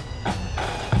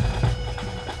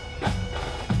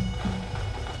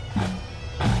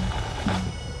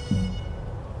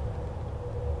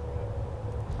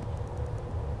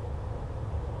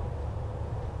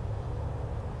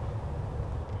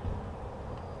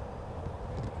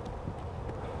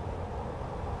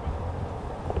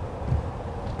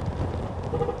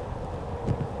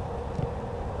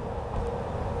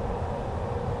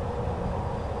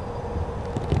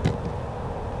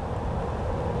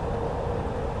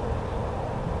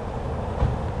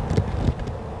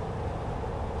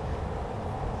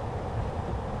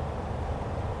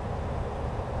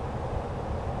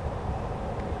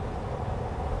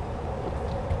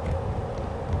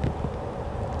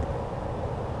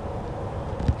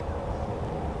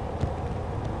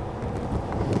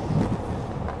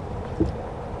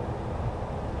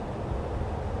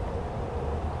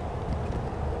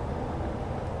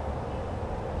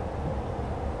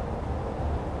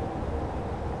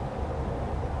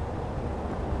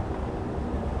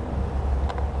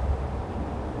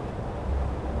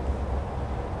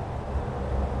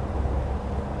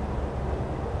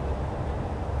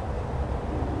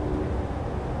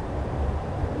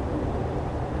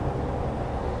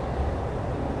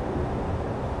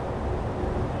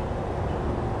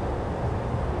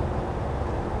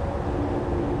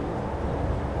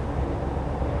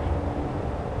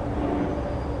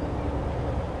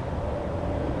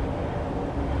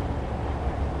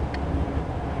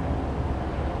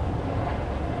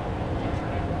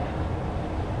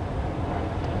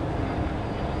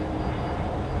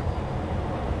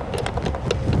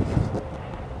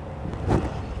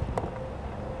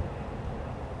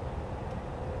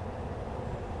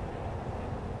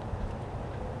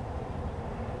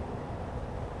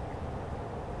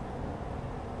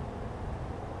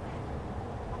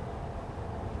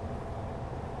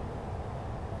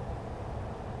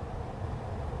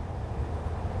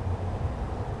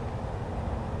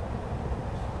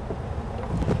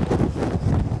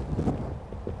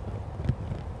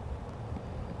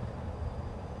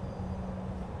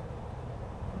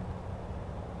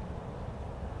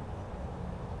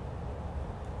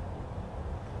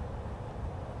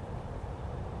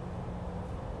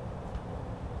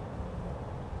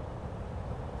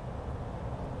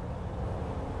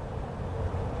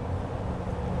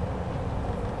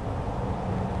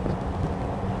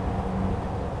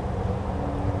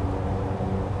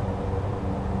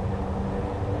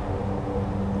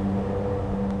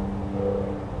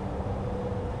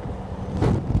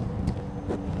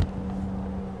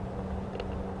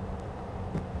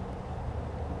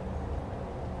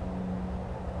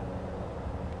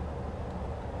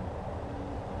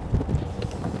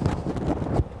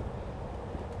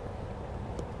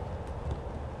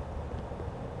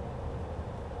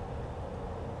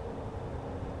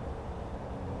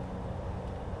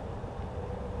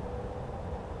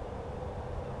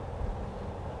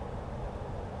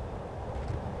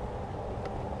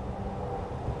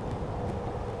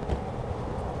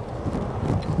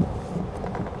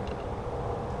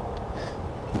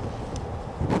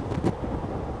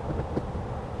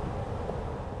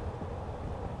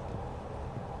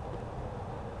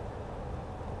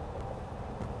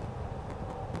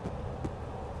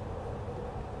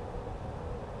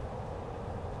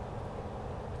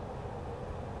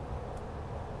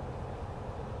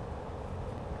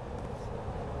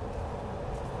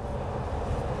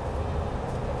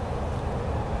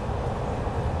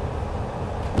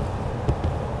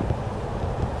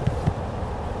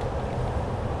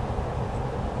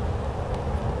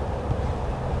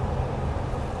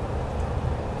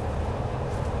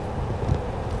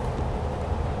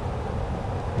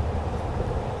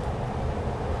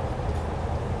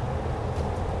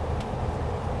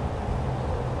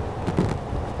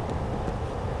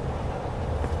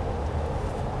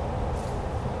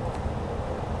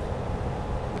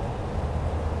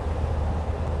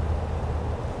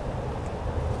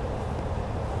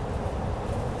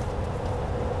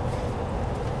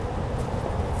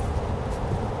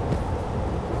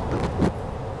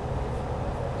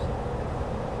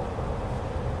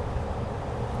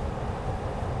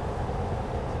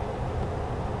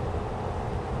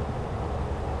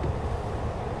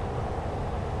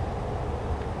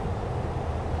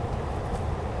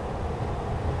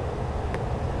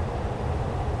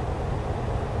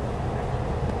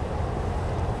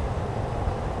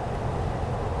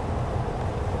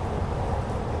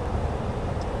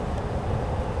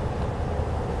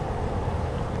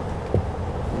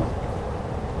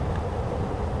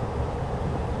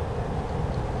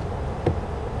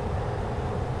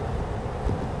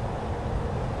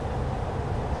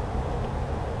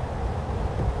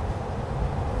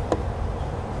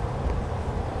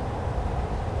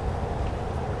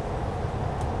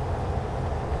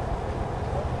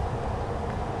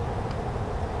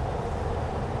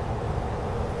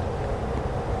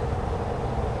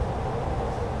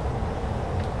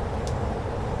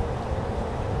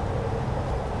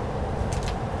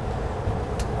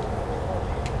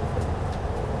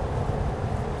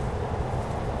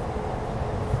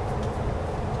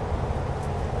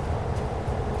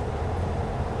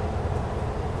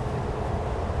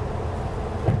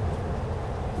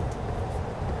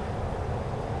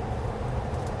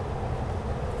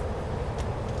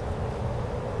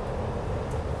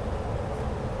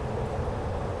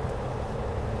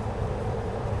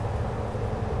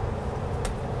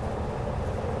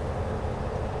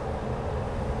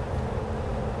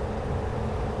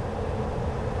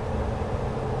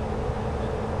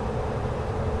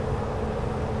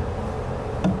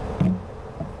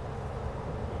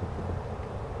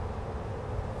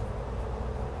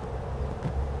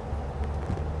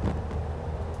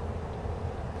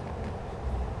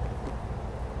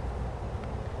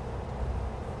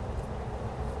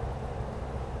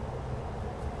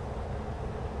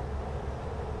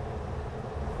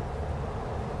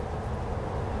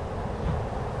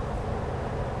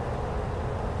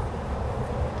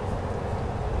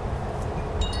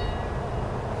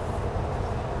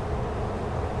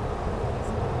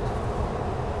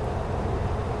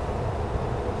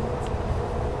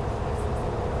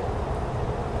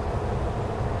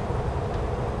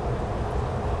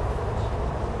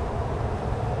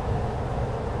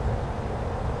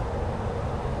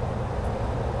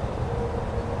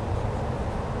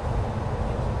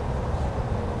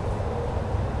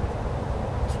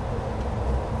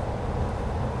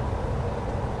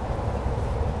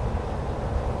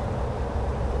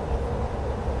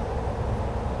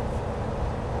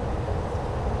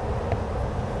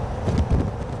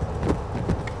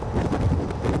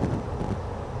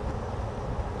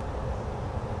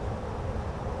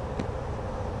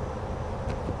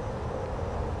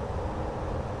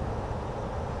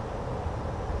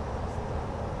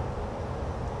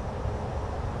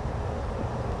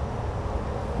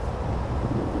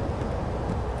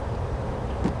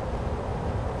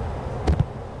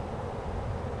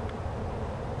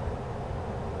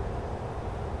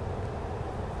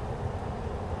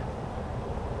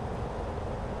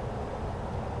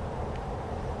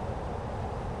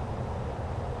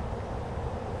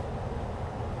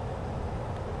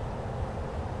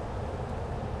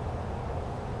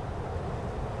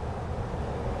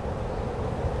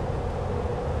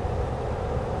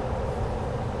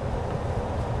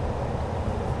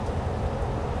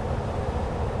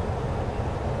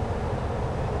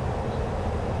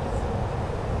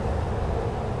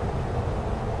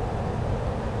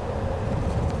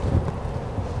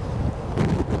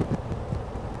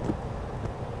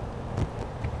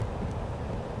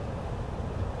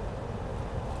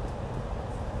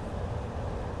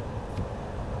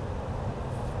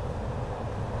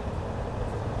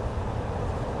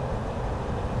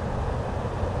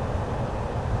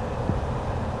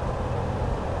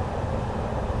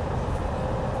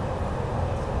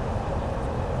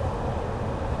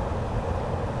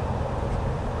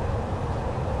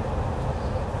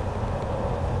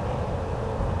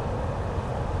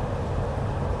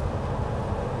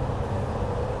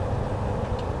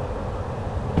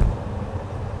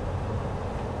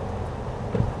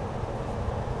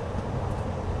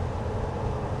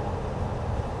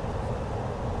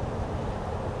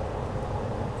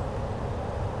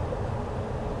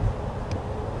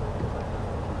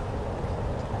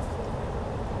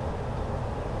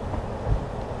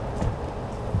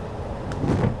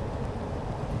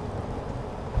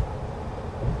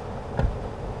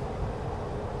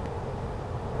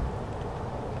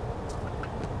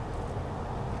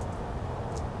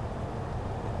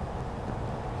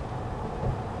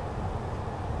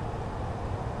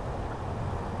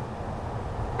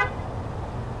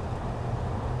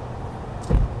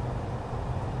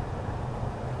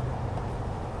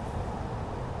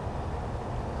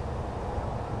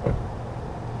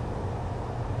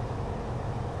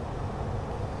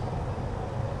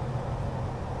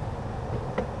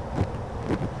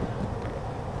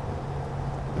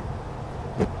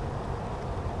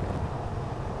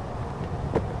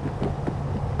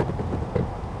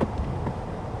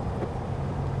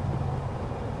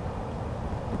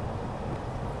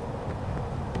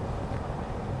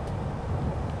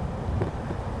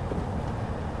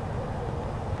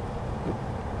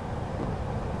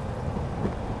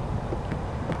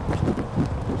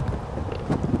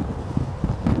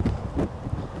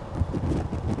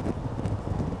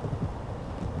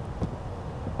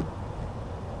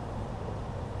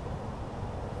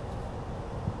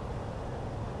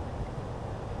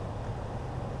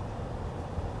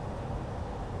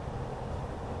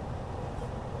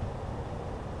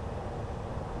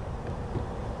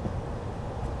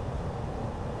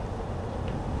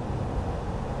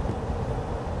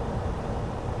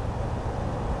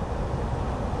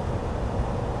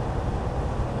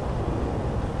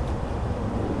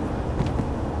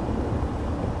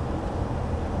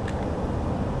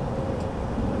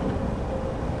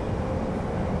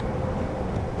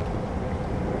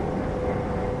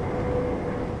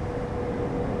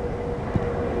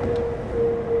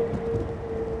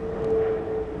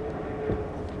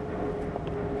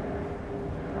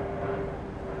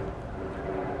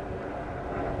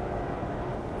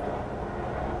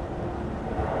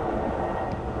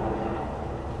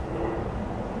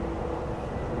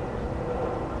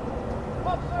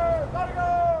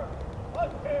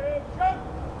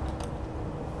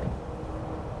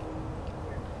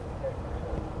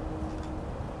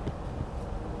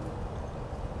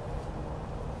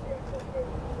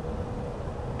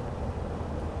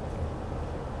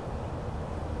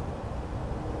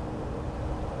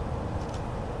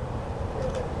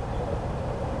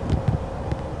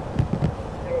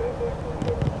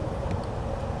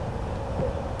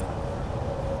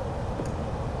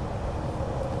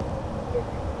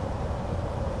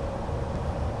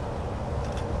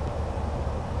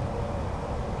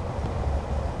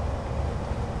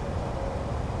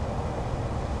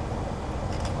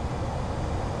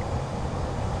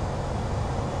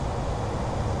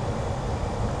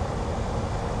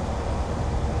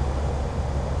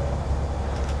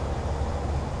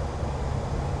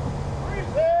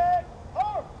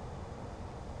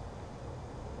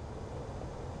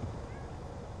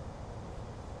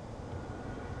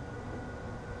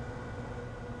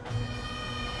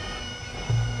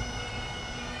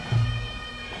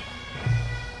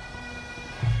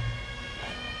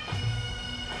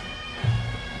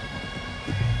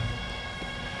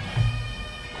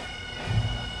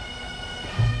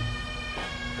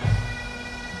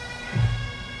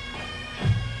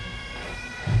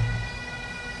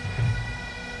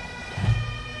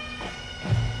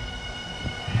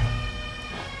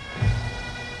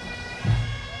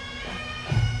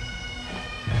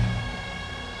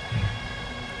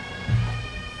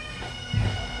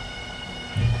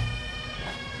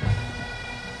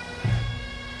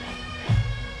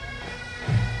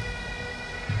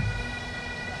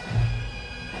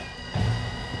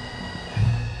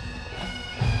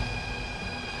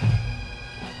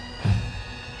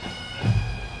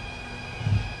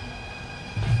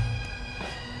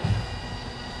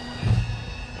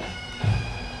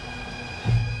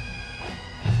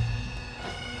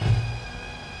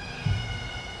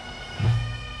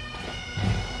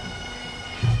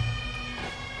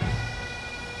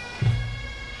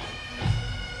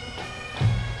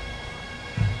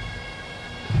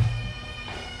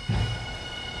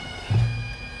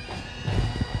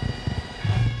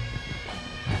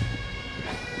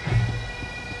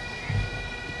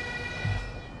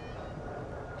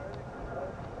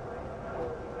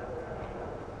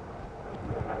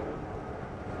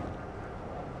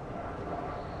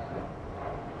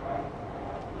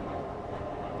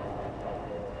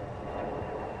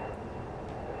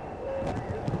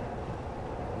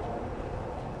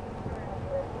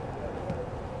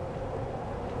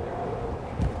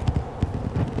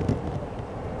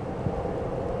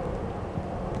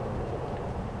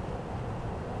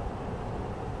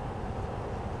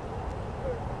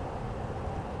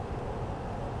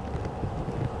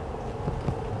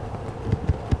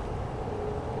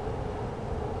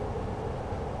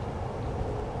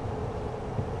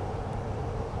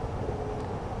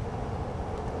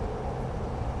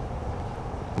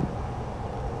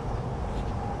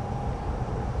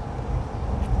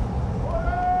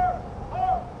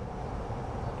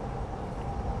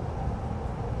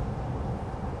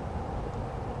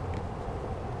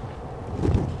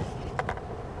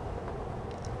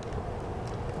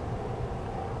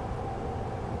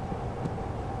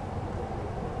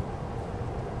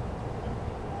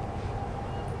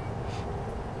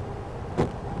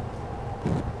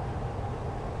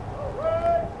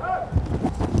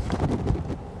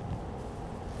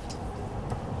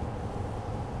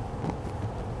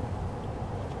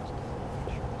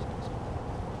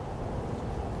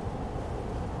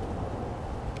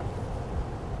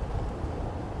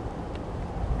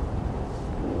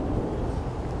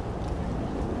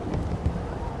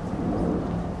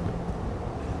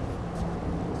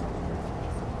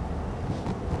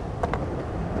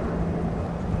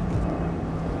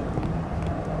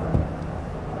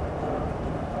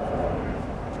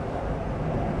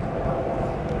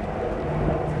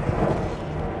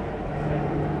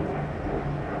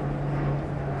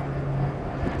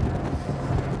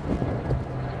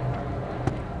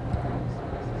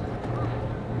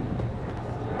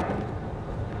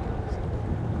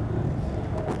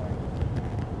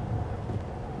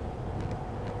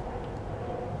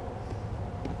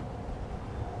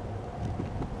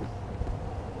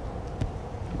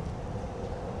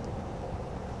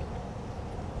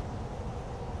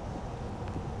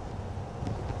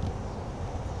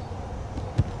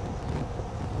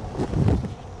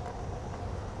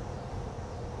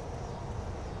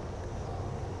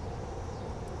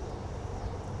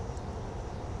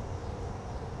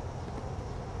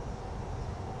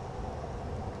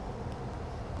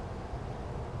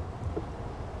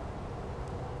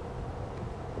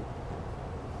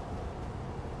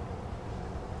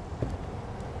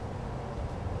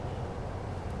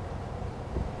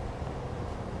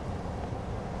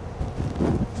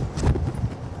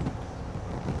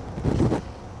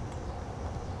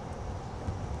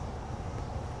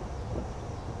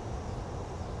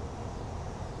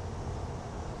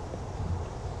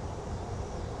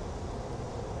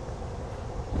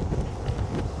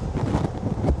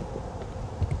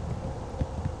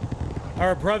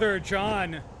 Our brother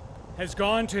John has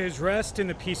gone to his rest in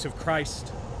the peace of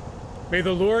Christ. May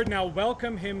the Lord now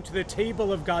welcome him to the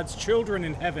table of God's children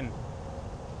in heaven.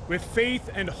 With faith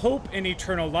and hope in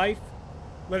eternal life,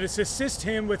 let us assist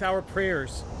him with our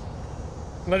prayers.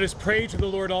 Let us pray to the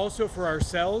Lord also for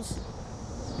ourselves.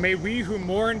 May we who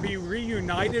mourn be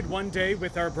reunited one day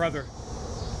with our brother.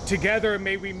 Together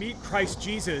may we meet Christ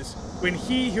Jesus when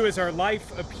he who is our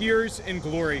life appears in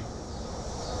glory.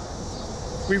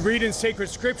 We read in sacred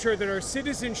scripture that our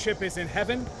citizenship is in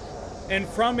heaven, and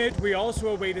from it we also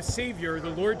await a Savior,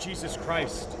 the Lord Jesus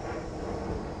Christ.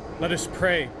 Let us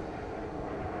pray.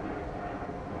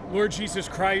 Lord Jesus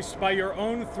Christ, by your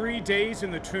own 3 days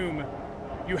in the tomb,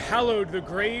 you hallowed the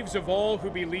graves of all who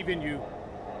believe in you,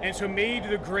 and so made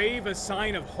the grave a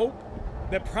sign of hope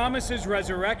that promises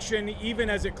resurrection even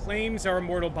as it claims our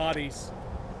mortal bodies.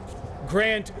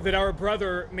 Grant that our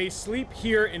brother may sleep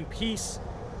here in peace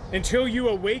until you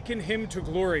awaken him to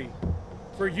glory,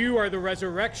 for you are the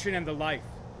resurrection and the life.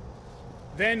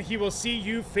 Then he will see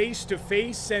you face to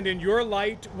face, and in your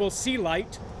light will see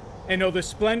light and know the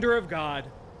splendor of God,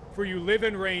 for you live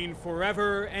and reign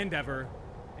forever and ever.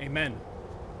 Amen.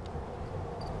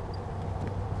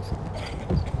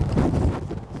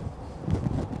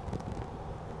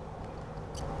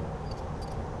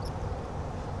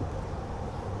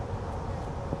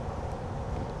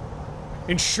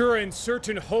 In sure and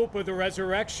certain hope of the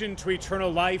resurrection to eternal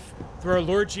life through our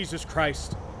Lord Jesus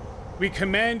Christ, we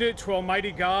commend it to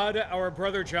Almighty God, our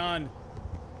brother John,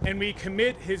 and we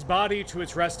commit his body to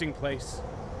its resting place.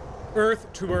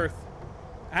 Earth to earth,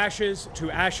 ashes to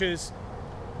ashes,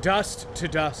 dust to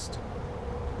dust.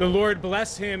 The Lord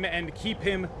bless him and keep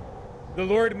him. The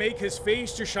Lord make his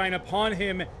face to shine upon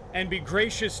him and be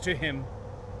gracious to him.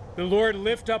 The Lord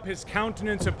lift up his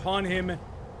countenance upon him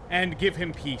and give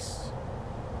him peace.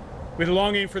 With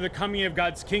longing for the coming of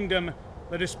God's kingdom,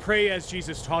 let us pray as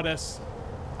Jesus taught us.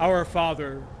 Our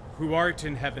Father, who art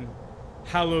in heaven,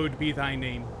 hallowed be thy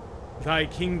name. Thy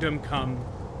kingdom come,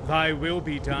 thy will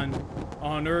be done,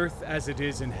 on earth as it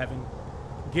is in heaven.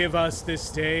 Give us this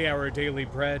day our daily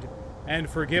bread, and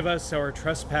forgive us our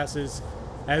trespasses,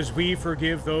 as we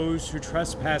forgive those who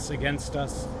trespass against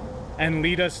us. And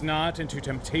lead us not into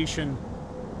temptation,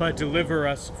 but deliver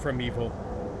us from evil.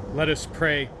 Let us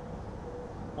pray.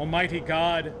 Almighty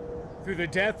God, through the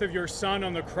death of your Son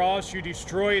on the cross, you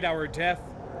destroyed our death.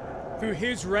 Through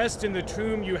his rest in the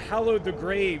tomb, you hallowed the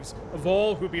graves of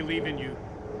all who believe in you.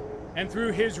 And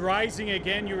through his rising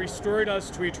again, you restored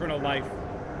us to eternal life.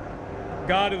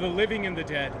 God of the living and the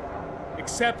dead,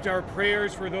 accept our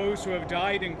prayers for those who have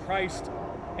died in Christ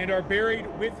and are buried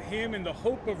with him in the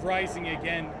hope of rising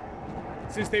again.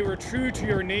 Since they were true to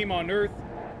your name on earth,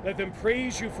 let them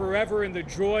praise you forever in the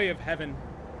joy of heaven.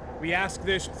 We ask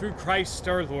this through Christ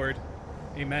our Lord.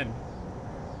 Amen.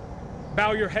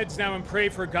 Bow your heads now and pray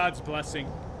for God's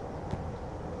blessing.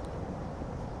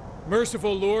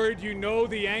 Merciful Lord, you know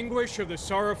the anguish of the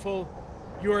sorrowful.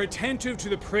 You are attentive to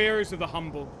the prayers of the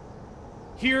humble.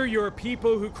 Hear your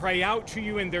people who cry out to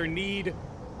you in their need,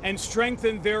 and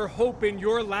strengthen their hope in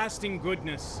your lasting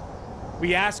goodness.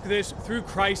 We ask this through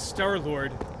Christ our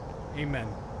Lord. Amen.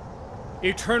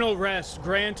 Eternal rest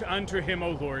grant unto him,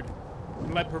 O Lord,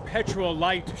 and let perpetual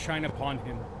light shine upon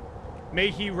him.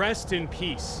 May he rest in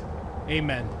peace.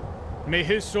 Amen. May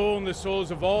his soul and the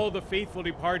souls of all the faithful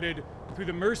departed, through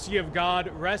the mercy of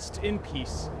God, rest in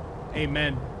peace.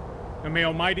 Amen. And may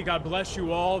Almighty God bless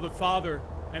you all, the Father,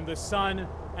 and the Son,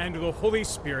 and the Holy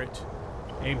Spirit.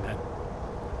 Amen.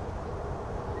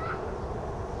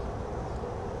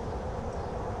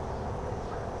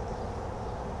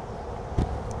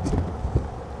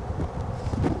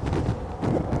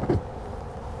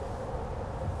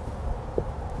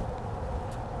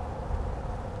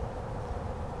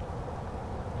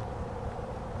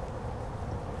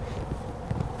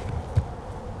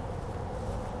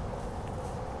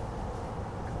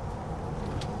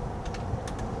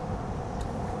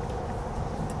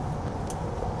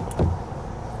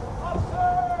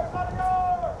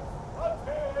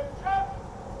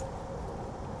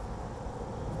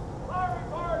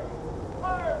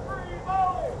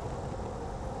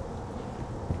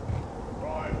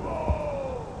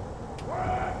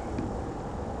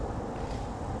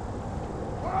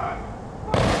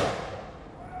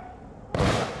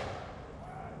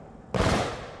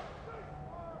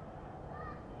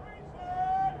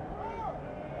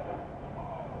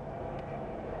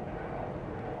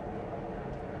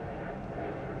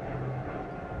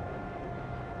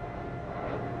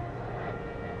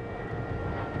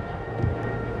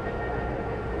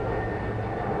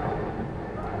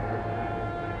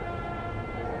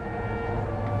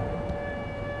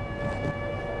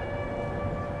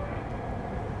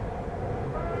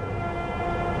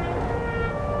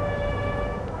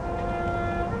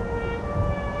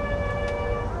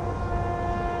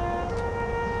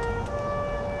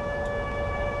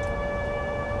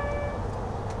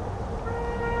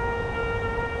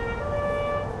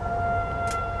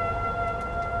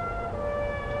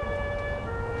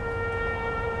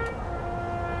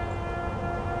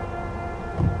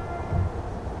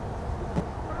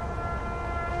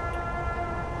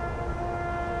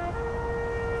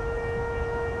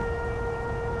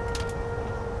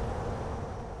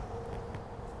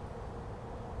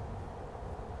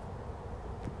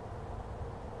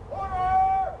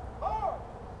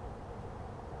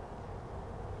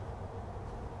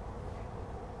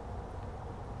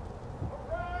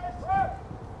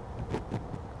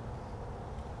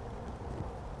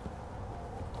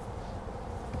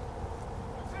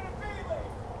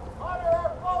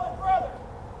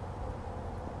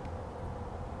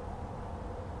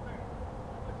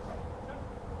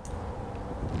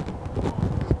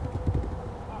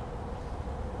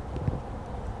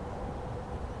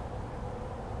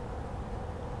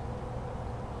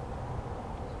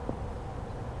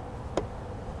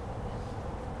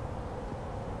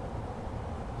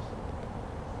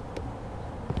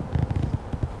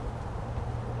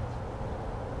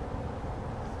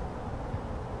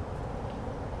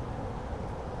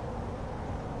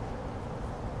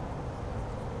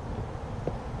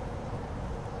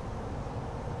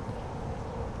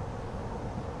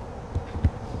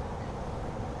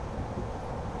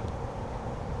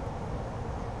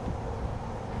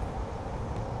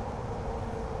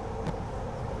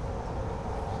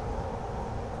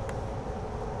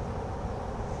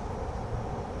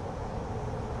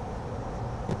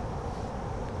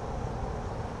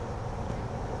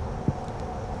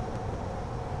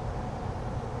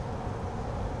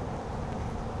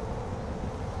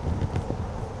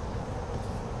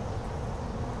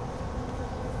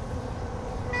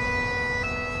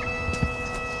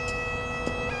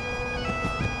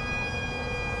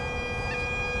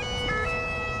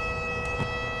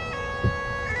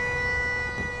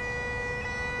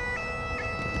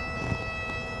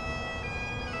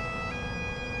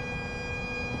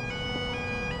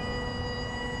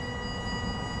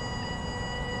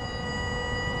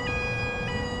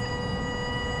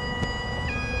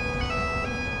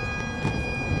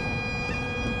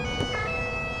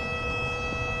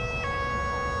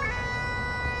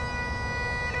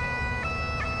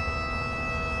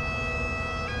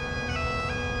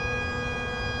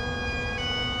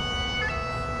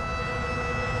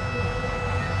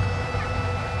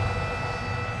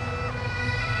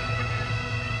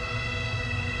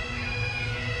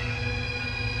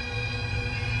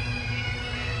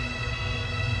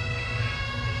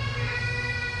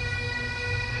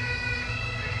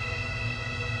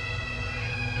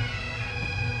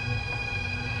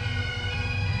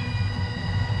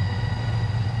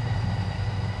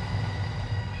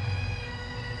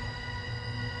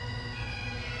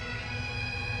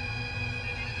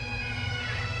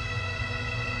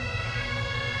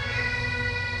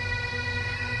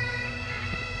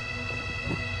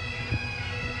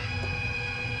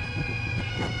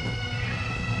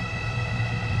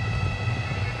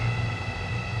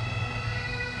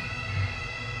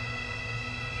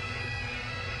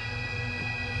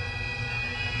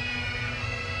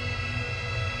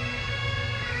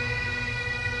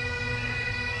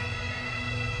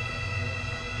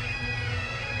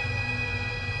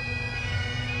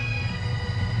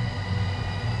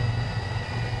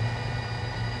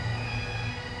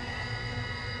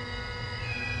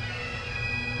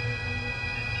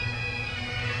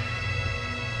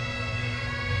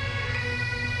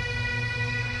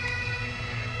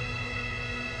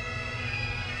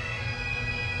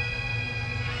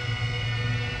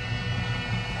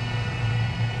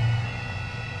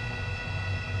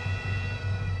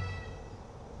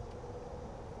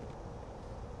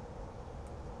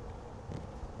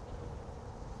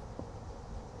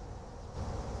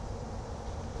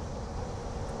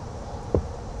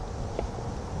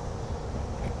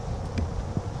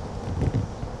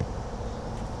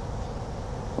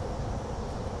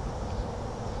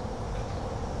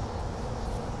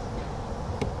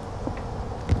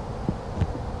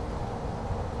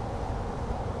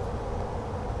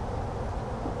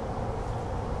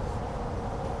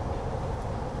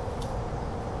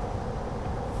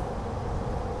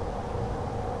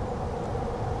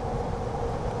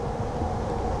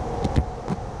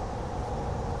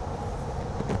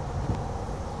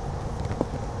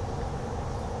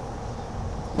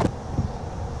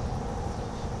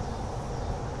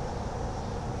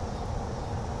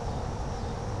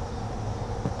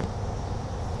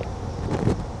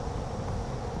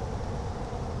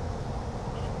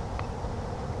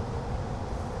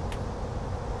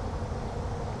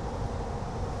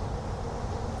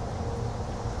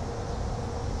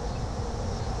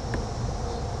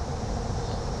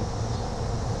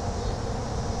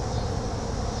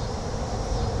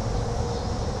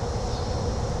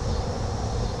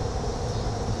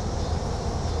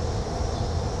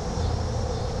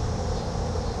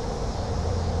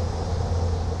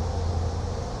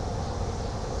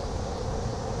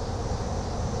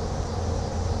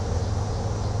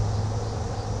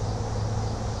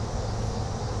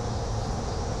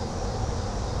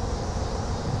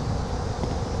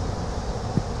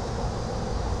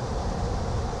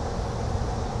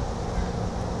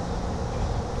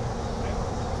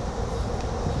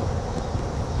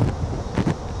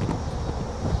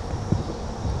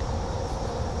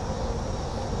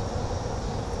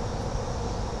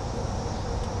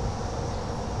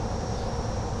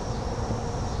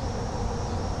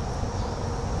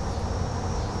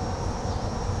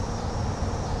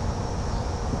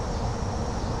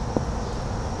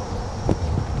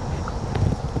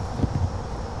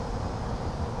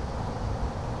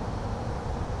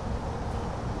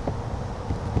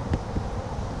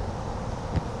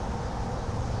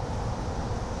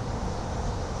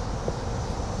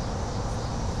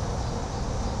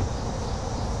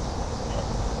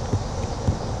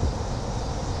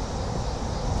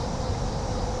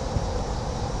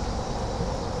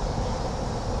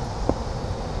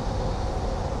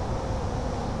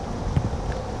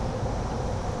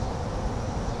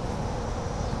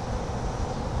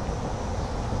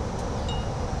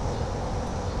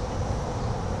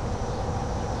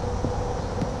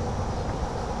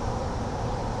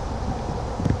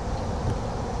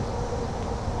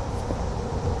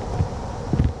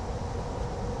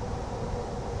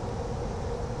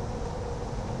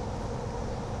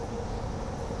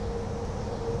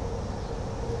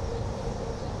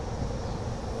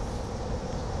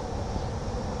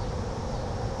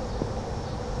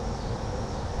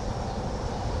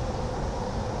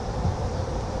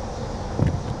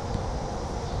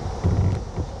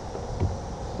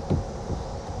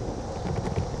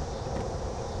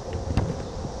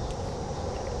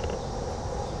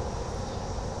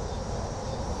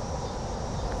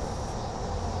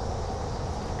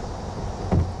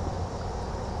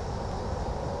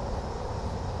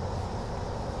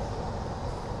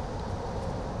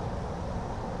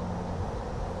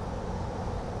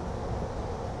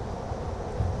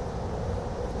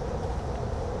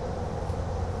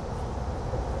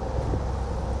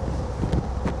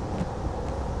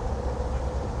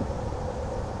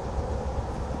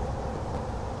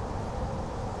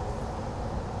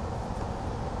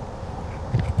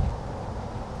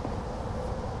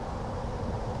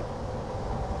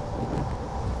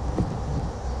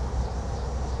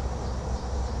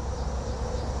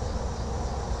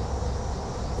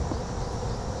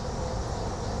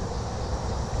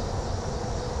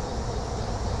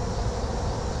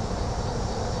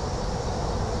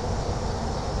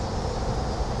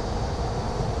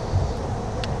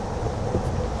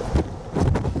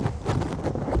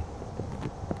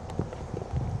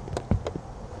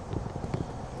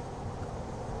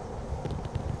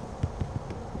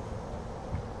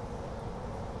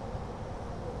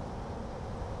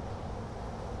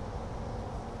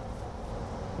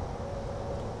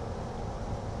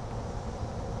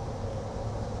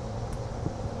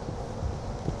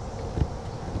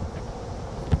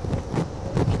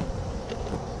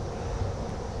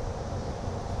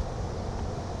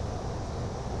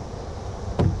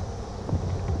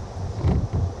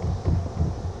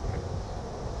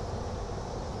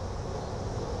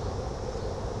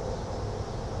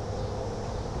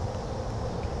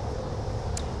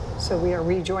 So we are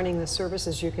rejoining the service,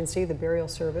 as you can see, the burial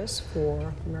service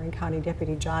for Marion County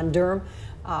Deputy John Durm.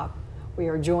 We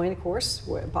are joined, of course,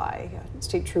 by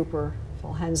State Trooper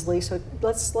Phil Hensley. So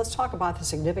let's talk about the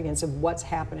significance of what's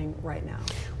happening right now.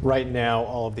 Right now,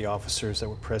 all of the officers that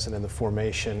were present in the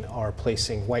formation are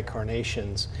placing white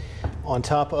carnations on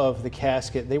top of the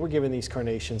casket. They were given these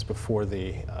carnations before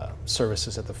the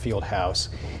services at the Fieldhouse.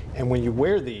 And when you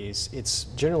wear these, it's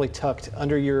generally tucked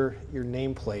under your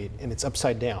nameplate and it's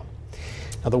upside down.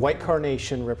 Now, the white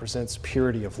carnation represents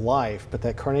purity of life, but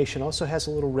that carnation also has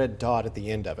a little red dot at the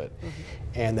end of it.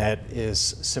 And that is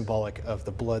symbolic of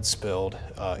the blood spilled,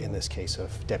 in this case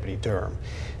of Deputy Durm.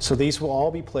 So these will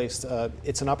all be placed.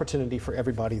 It's an opportunity for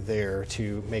everybody there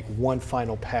to make one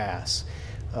final pass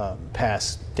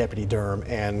past Deputy Durm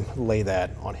and lay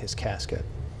that on his casket.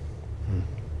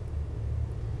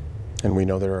 And we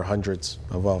know there are hundreds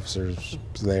of officers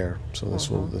there, so this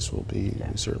will be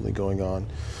certainly going on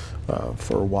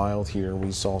for a while here.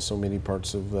 We saw so many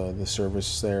parts of the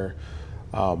service there.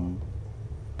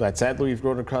 But sadly, we've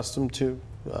grown accustomed to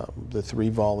the 3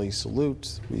 volley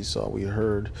salute. We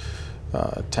heard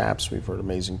taps. We've heard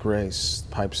Amazing Grace,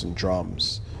 pipes and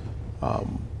drums,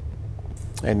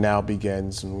 and now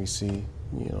begins, and we see,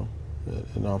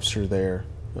 an officer there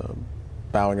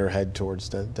bowing her head towards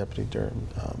Deputy Durm.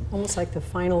 Almost like the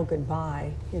final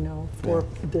goodbye, for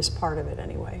this part of it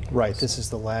anyway. Right. This is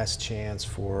the last chance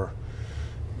for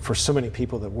so many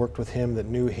people that worked with him, that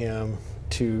knew him,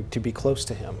 to be close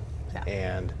to him. Yeah.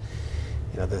 And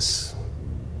this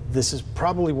is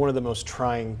probably one of the most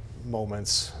trying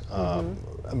moments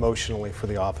emotionally for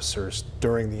the officers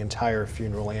during the entire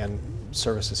funeral and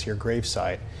services here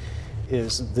graveside.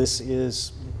 This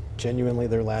is genuinely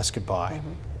their last goodbye.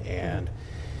 And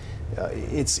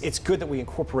it's good that we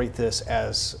incorporate this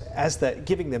as that,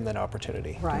 giving them that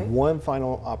opportunity. Right. One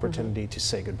final opportunity to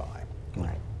say goodbye.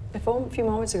 Right. A few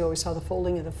moments ago, we saw the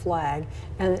folding of the flag,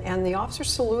 and the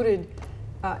officers saluted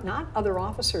not other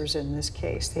officers in this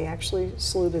case. They actually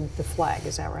saluted the flag.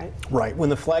 Is that right? Right. When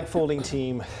the flag folding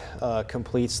team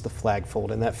completes the flag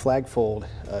fold, and that flag fold,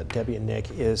 Debbie and Nick,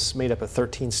 is made up of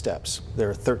 13 steps. There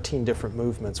are 13 different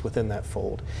movements within that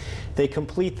fold. They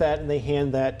complete that and they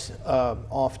hand that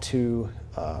off to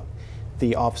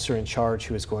the officer in charge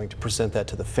who is going to present that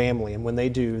to the family. And when they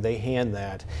do, they hand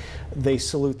that. They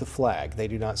salute the flag. They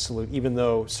do not salute, even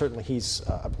though certainly he's,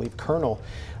 I believe, Colonel.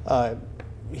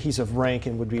 He's of rank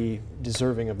and would be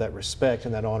deserving of that respect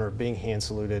and that honor of being hand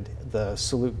saluted. The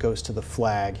salute goes to the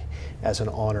flag as an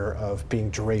honor of being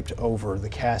draped over the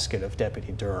casket of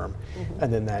Deputy Durm,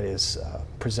 and then that is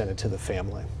presented to the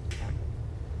family.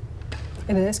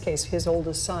 And in this case, his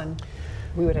oldest son,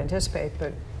 we would anticipate,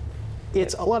 but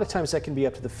it's a lot of times that can be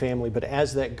up to the family, but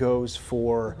as that goes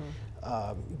for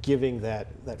giving that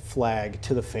flag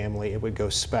to the family, it would go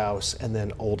spouse and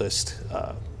then oldest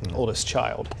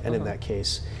child, and in that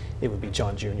case, it would be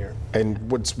John Jr.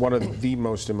 And what's one of the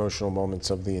most emotional moments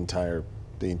of the entire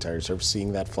service,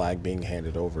 seeing that flag being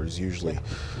handed over, is usually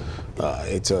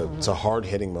it's a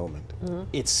hard-hitting moment.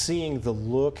 It's seeing the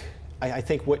look. I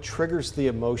think what triggers the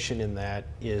emotion in that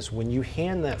is when you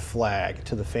hand that flag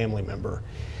to the family member,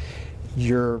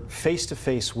 you're face to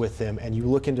face with them and you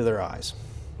look into their eyes.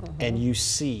 And you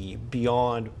see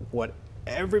beyond what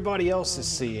everybody else is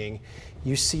seeing.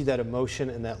 You see that emotion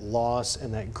and that loss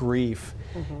and that grief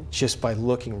just by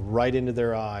looking right into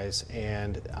their eyes.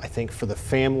 And I think for the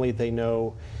family, they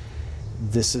know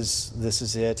this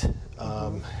is it.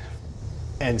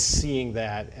 And seeing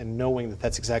that and knowing that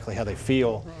that's exactly how they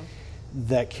feel,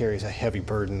 that carries a heavy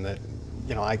burden that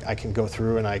I can go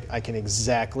through, and I can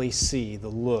exactly see the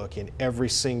look in every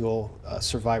single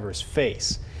survivor's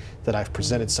face that I've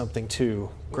presented something to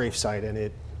graveside,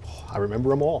 and I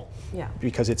remember them all. Yeah.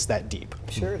 Because it's that deep.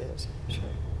 Sure it is. Sure.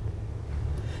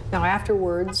 Now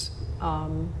afterwards, I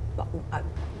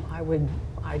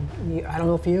don't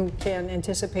know if you can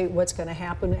anticipate what's going to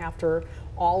happen after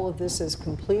all of this is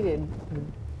completed.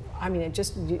 I mean,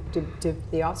 do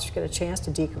the officers get a chance to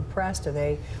decompress? Do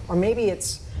they, or maybe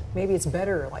it's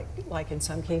better, like in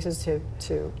some cases,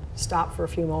 to stop for a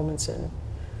few moments and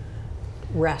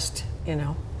rest.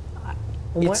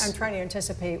 I'm trying to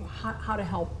anticipate how to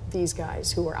help these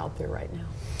guys who are out there right now.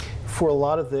 For a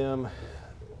lot of them,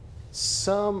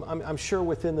 I'm sure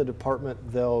within the department,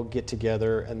 they'll get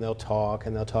together and they'll talk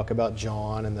about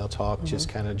John, and they'll talk just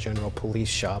kind of general police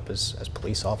shop as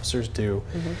police officers do.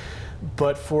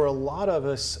 But for a lot of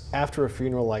us, after a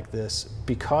funeral like this,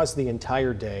 because the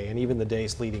entire day and even the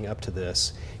days leading up to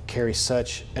this carry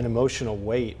such an emotional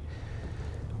weight,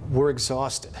 we're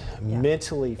exhausted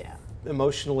mentally,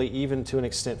 emotionally, even to an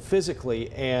extent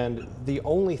physically. And the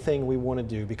only thing we want to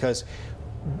do, because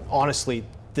honestly,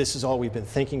 this is all we've been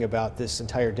thinking about this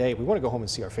entire day. We want to go home and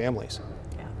see our families.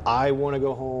 Yeah. I want to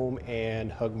go home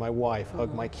and hug my wife,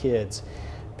 hug my kids,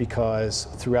 because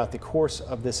throughout the course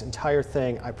of this entire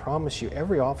thing, I promise you,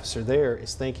 every officer there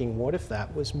is thinking, what if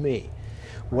that was me?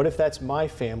 What if that's my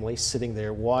family sitting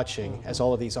there watching as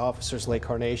all of these officers lay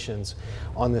carnations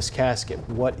on this casket?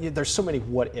 There's so many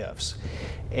what ifs.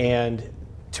 And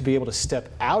to be able to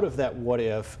step out of that what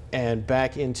if and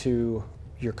back into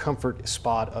your comfort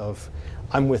spot of,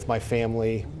 I'm with my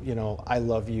family, you know, I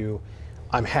love you,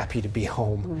 I'm happy to be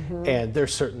home, and they're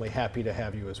certainly happy to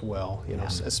have you as well, you know,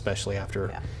 especially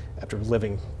after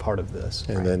living part of this.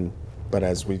 And then, but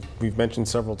as we've mentioned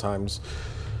several times,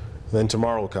 then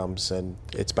tomorrow comes and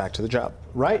it's back to the job.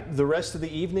 Right. The rest of the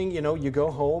evening, you know, you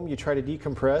go home, you try to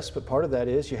decompress, but part of that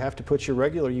is you have to put your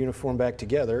regular uniform back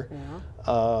together.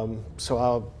 Yeah. So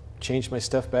I'll change my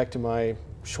stuff back to my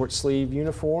short sleeve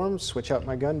uniform, switch out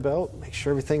my gun belt, make sure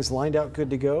everything's lined out good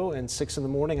to go, and 6 in the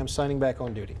morning I'm signing back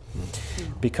on duty.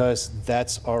 Because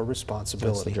that's our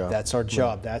responsibility. That's our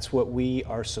job. That's what we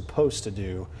are supposed to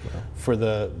do for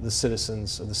the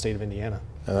citizens of the state of Indiana.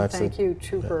 And thank you,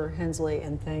 Trooper Hensley,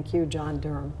 and thank you, John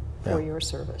Durm, for your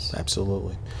service.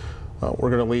 Absolutely. We're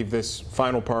going to leave this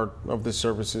final part of the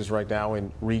services right now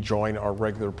and rejoin our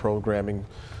regular programming.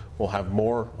 We'll have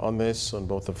more on this on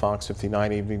both the Fox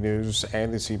 59 Evening News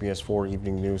and the CBS 4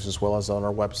 Evening News, as well as on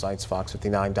our websites,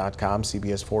 fox59.com,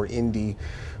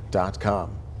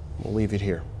 cbs4indy.com. We'll leave it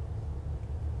here.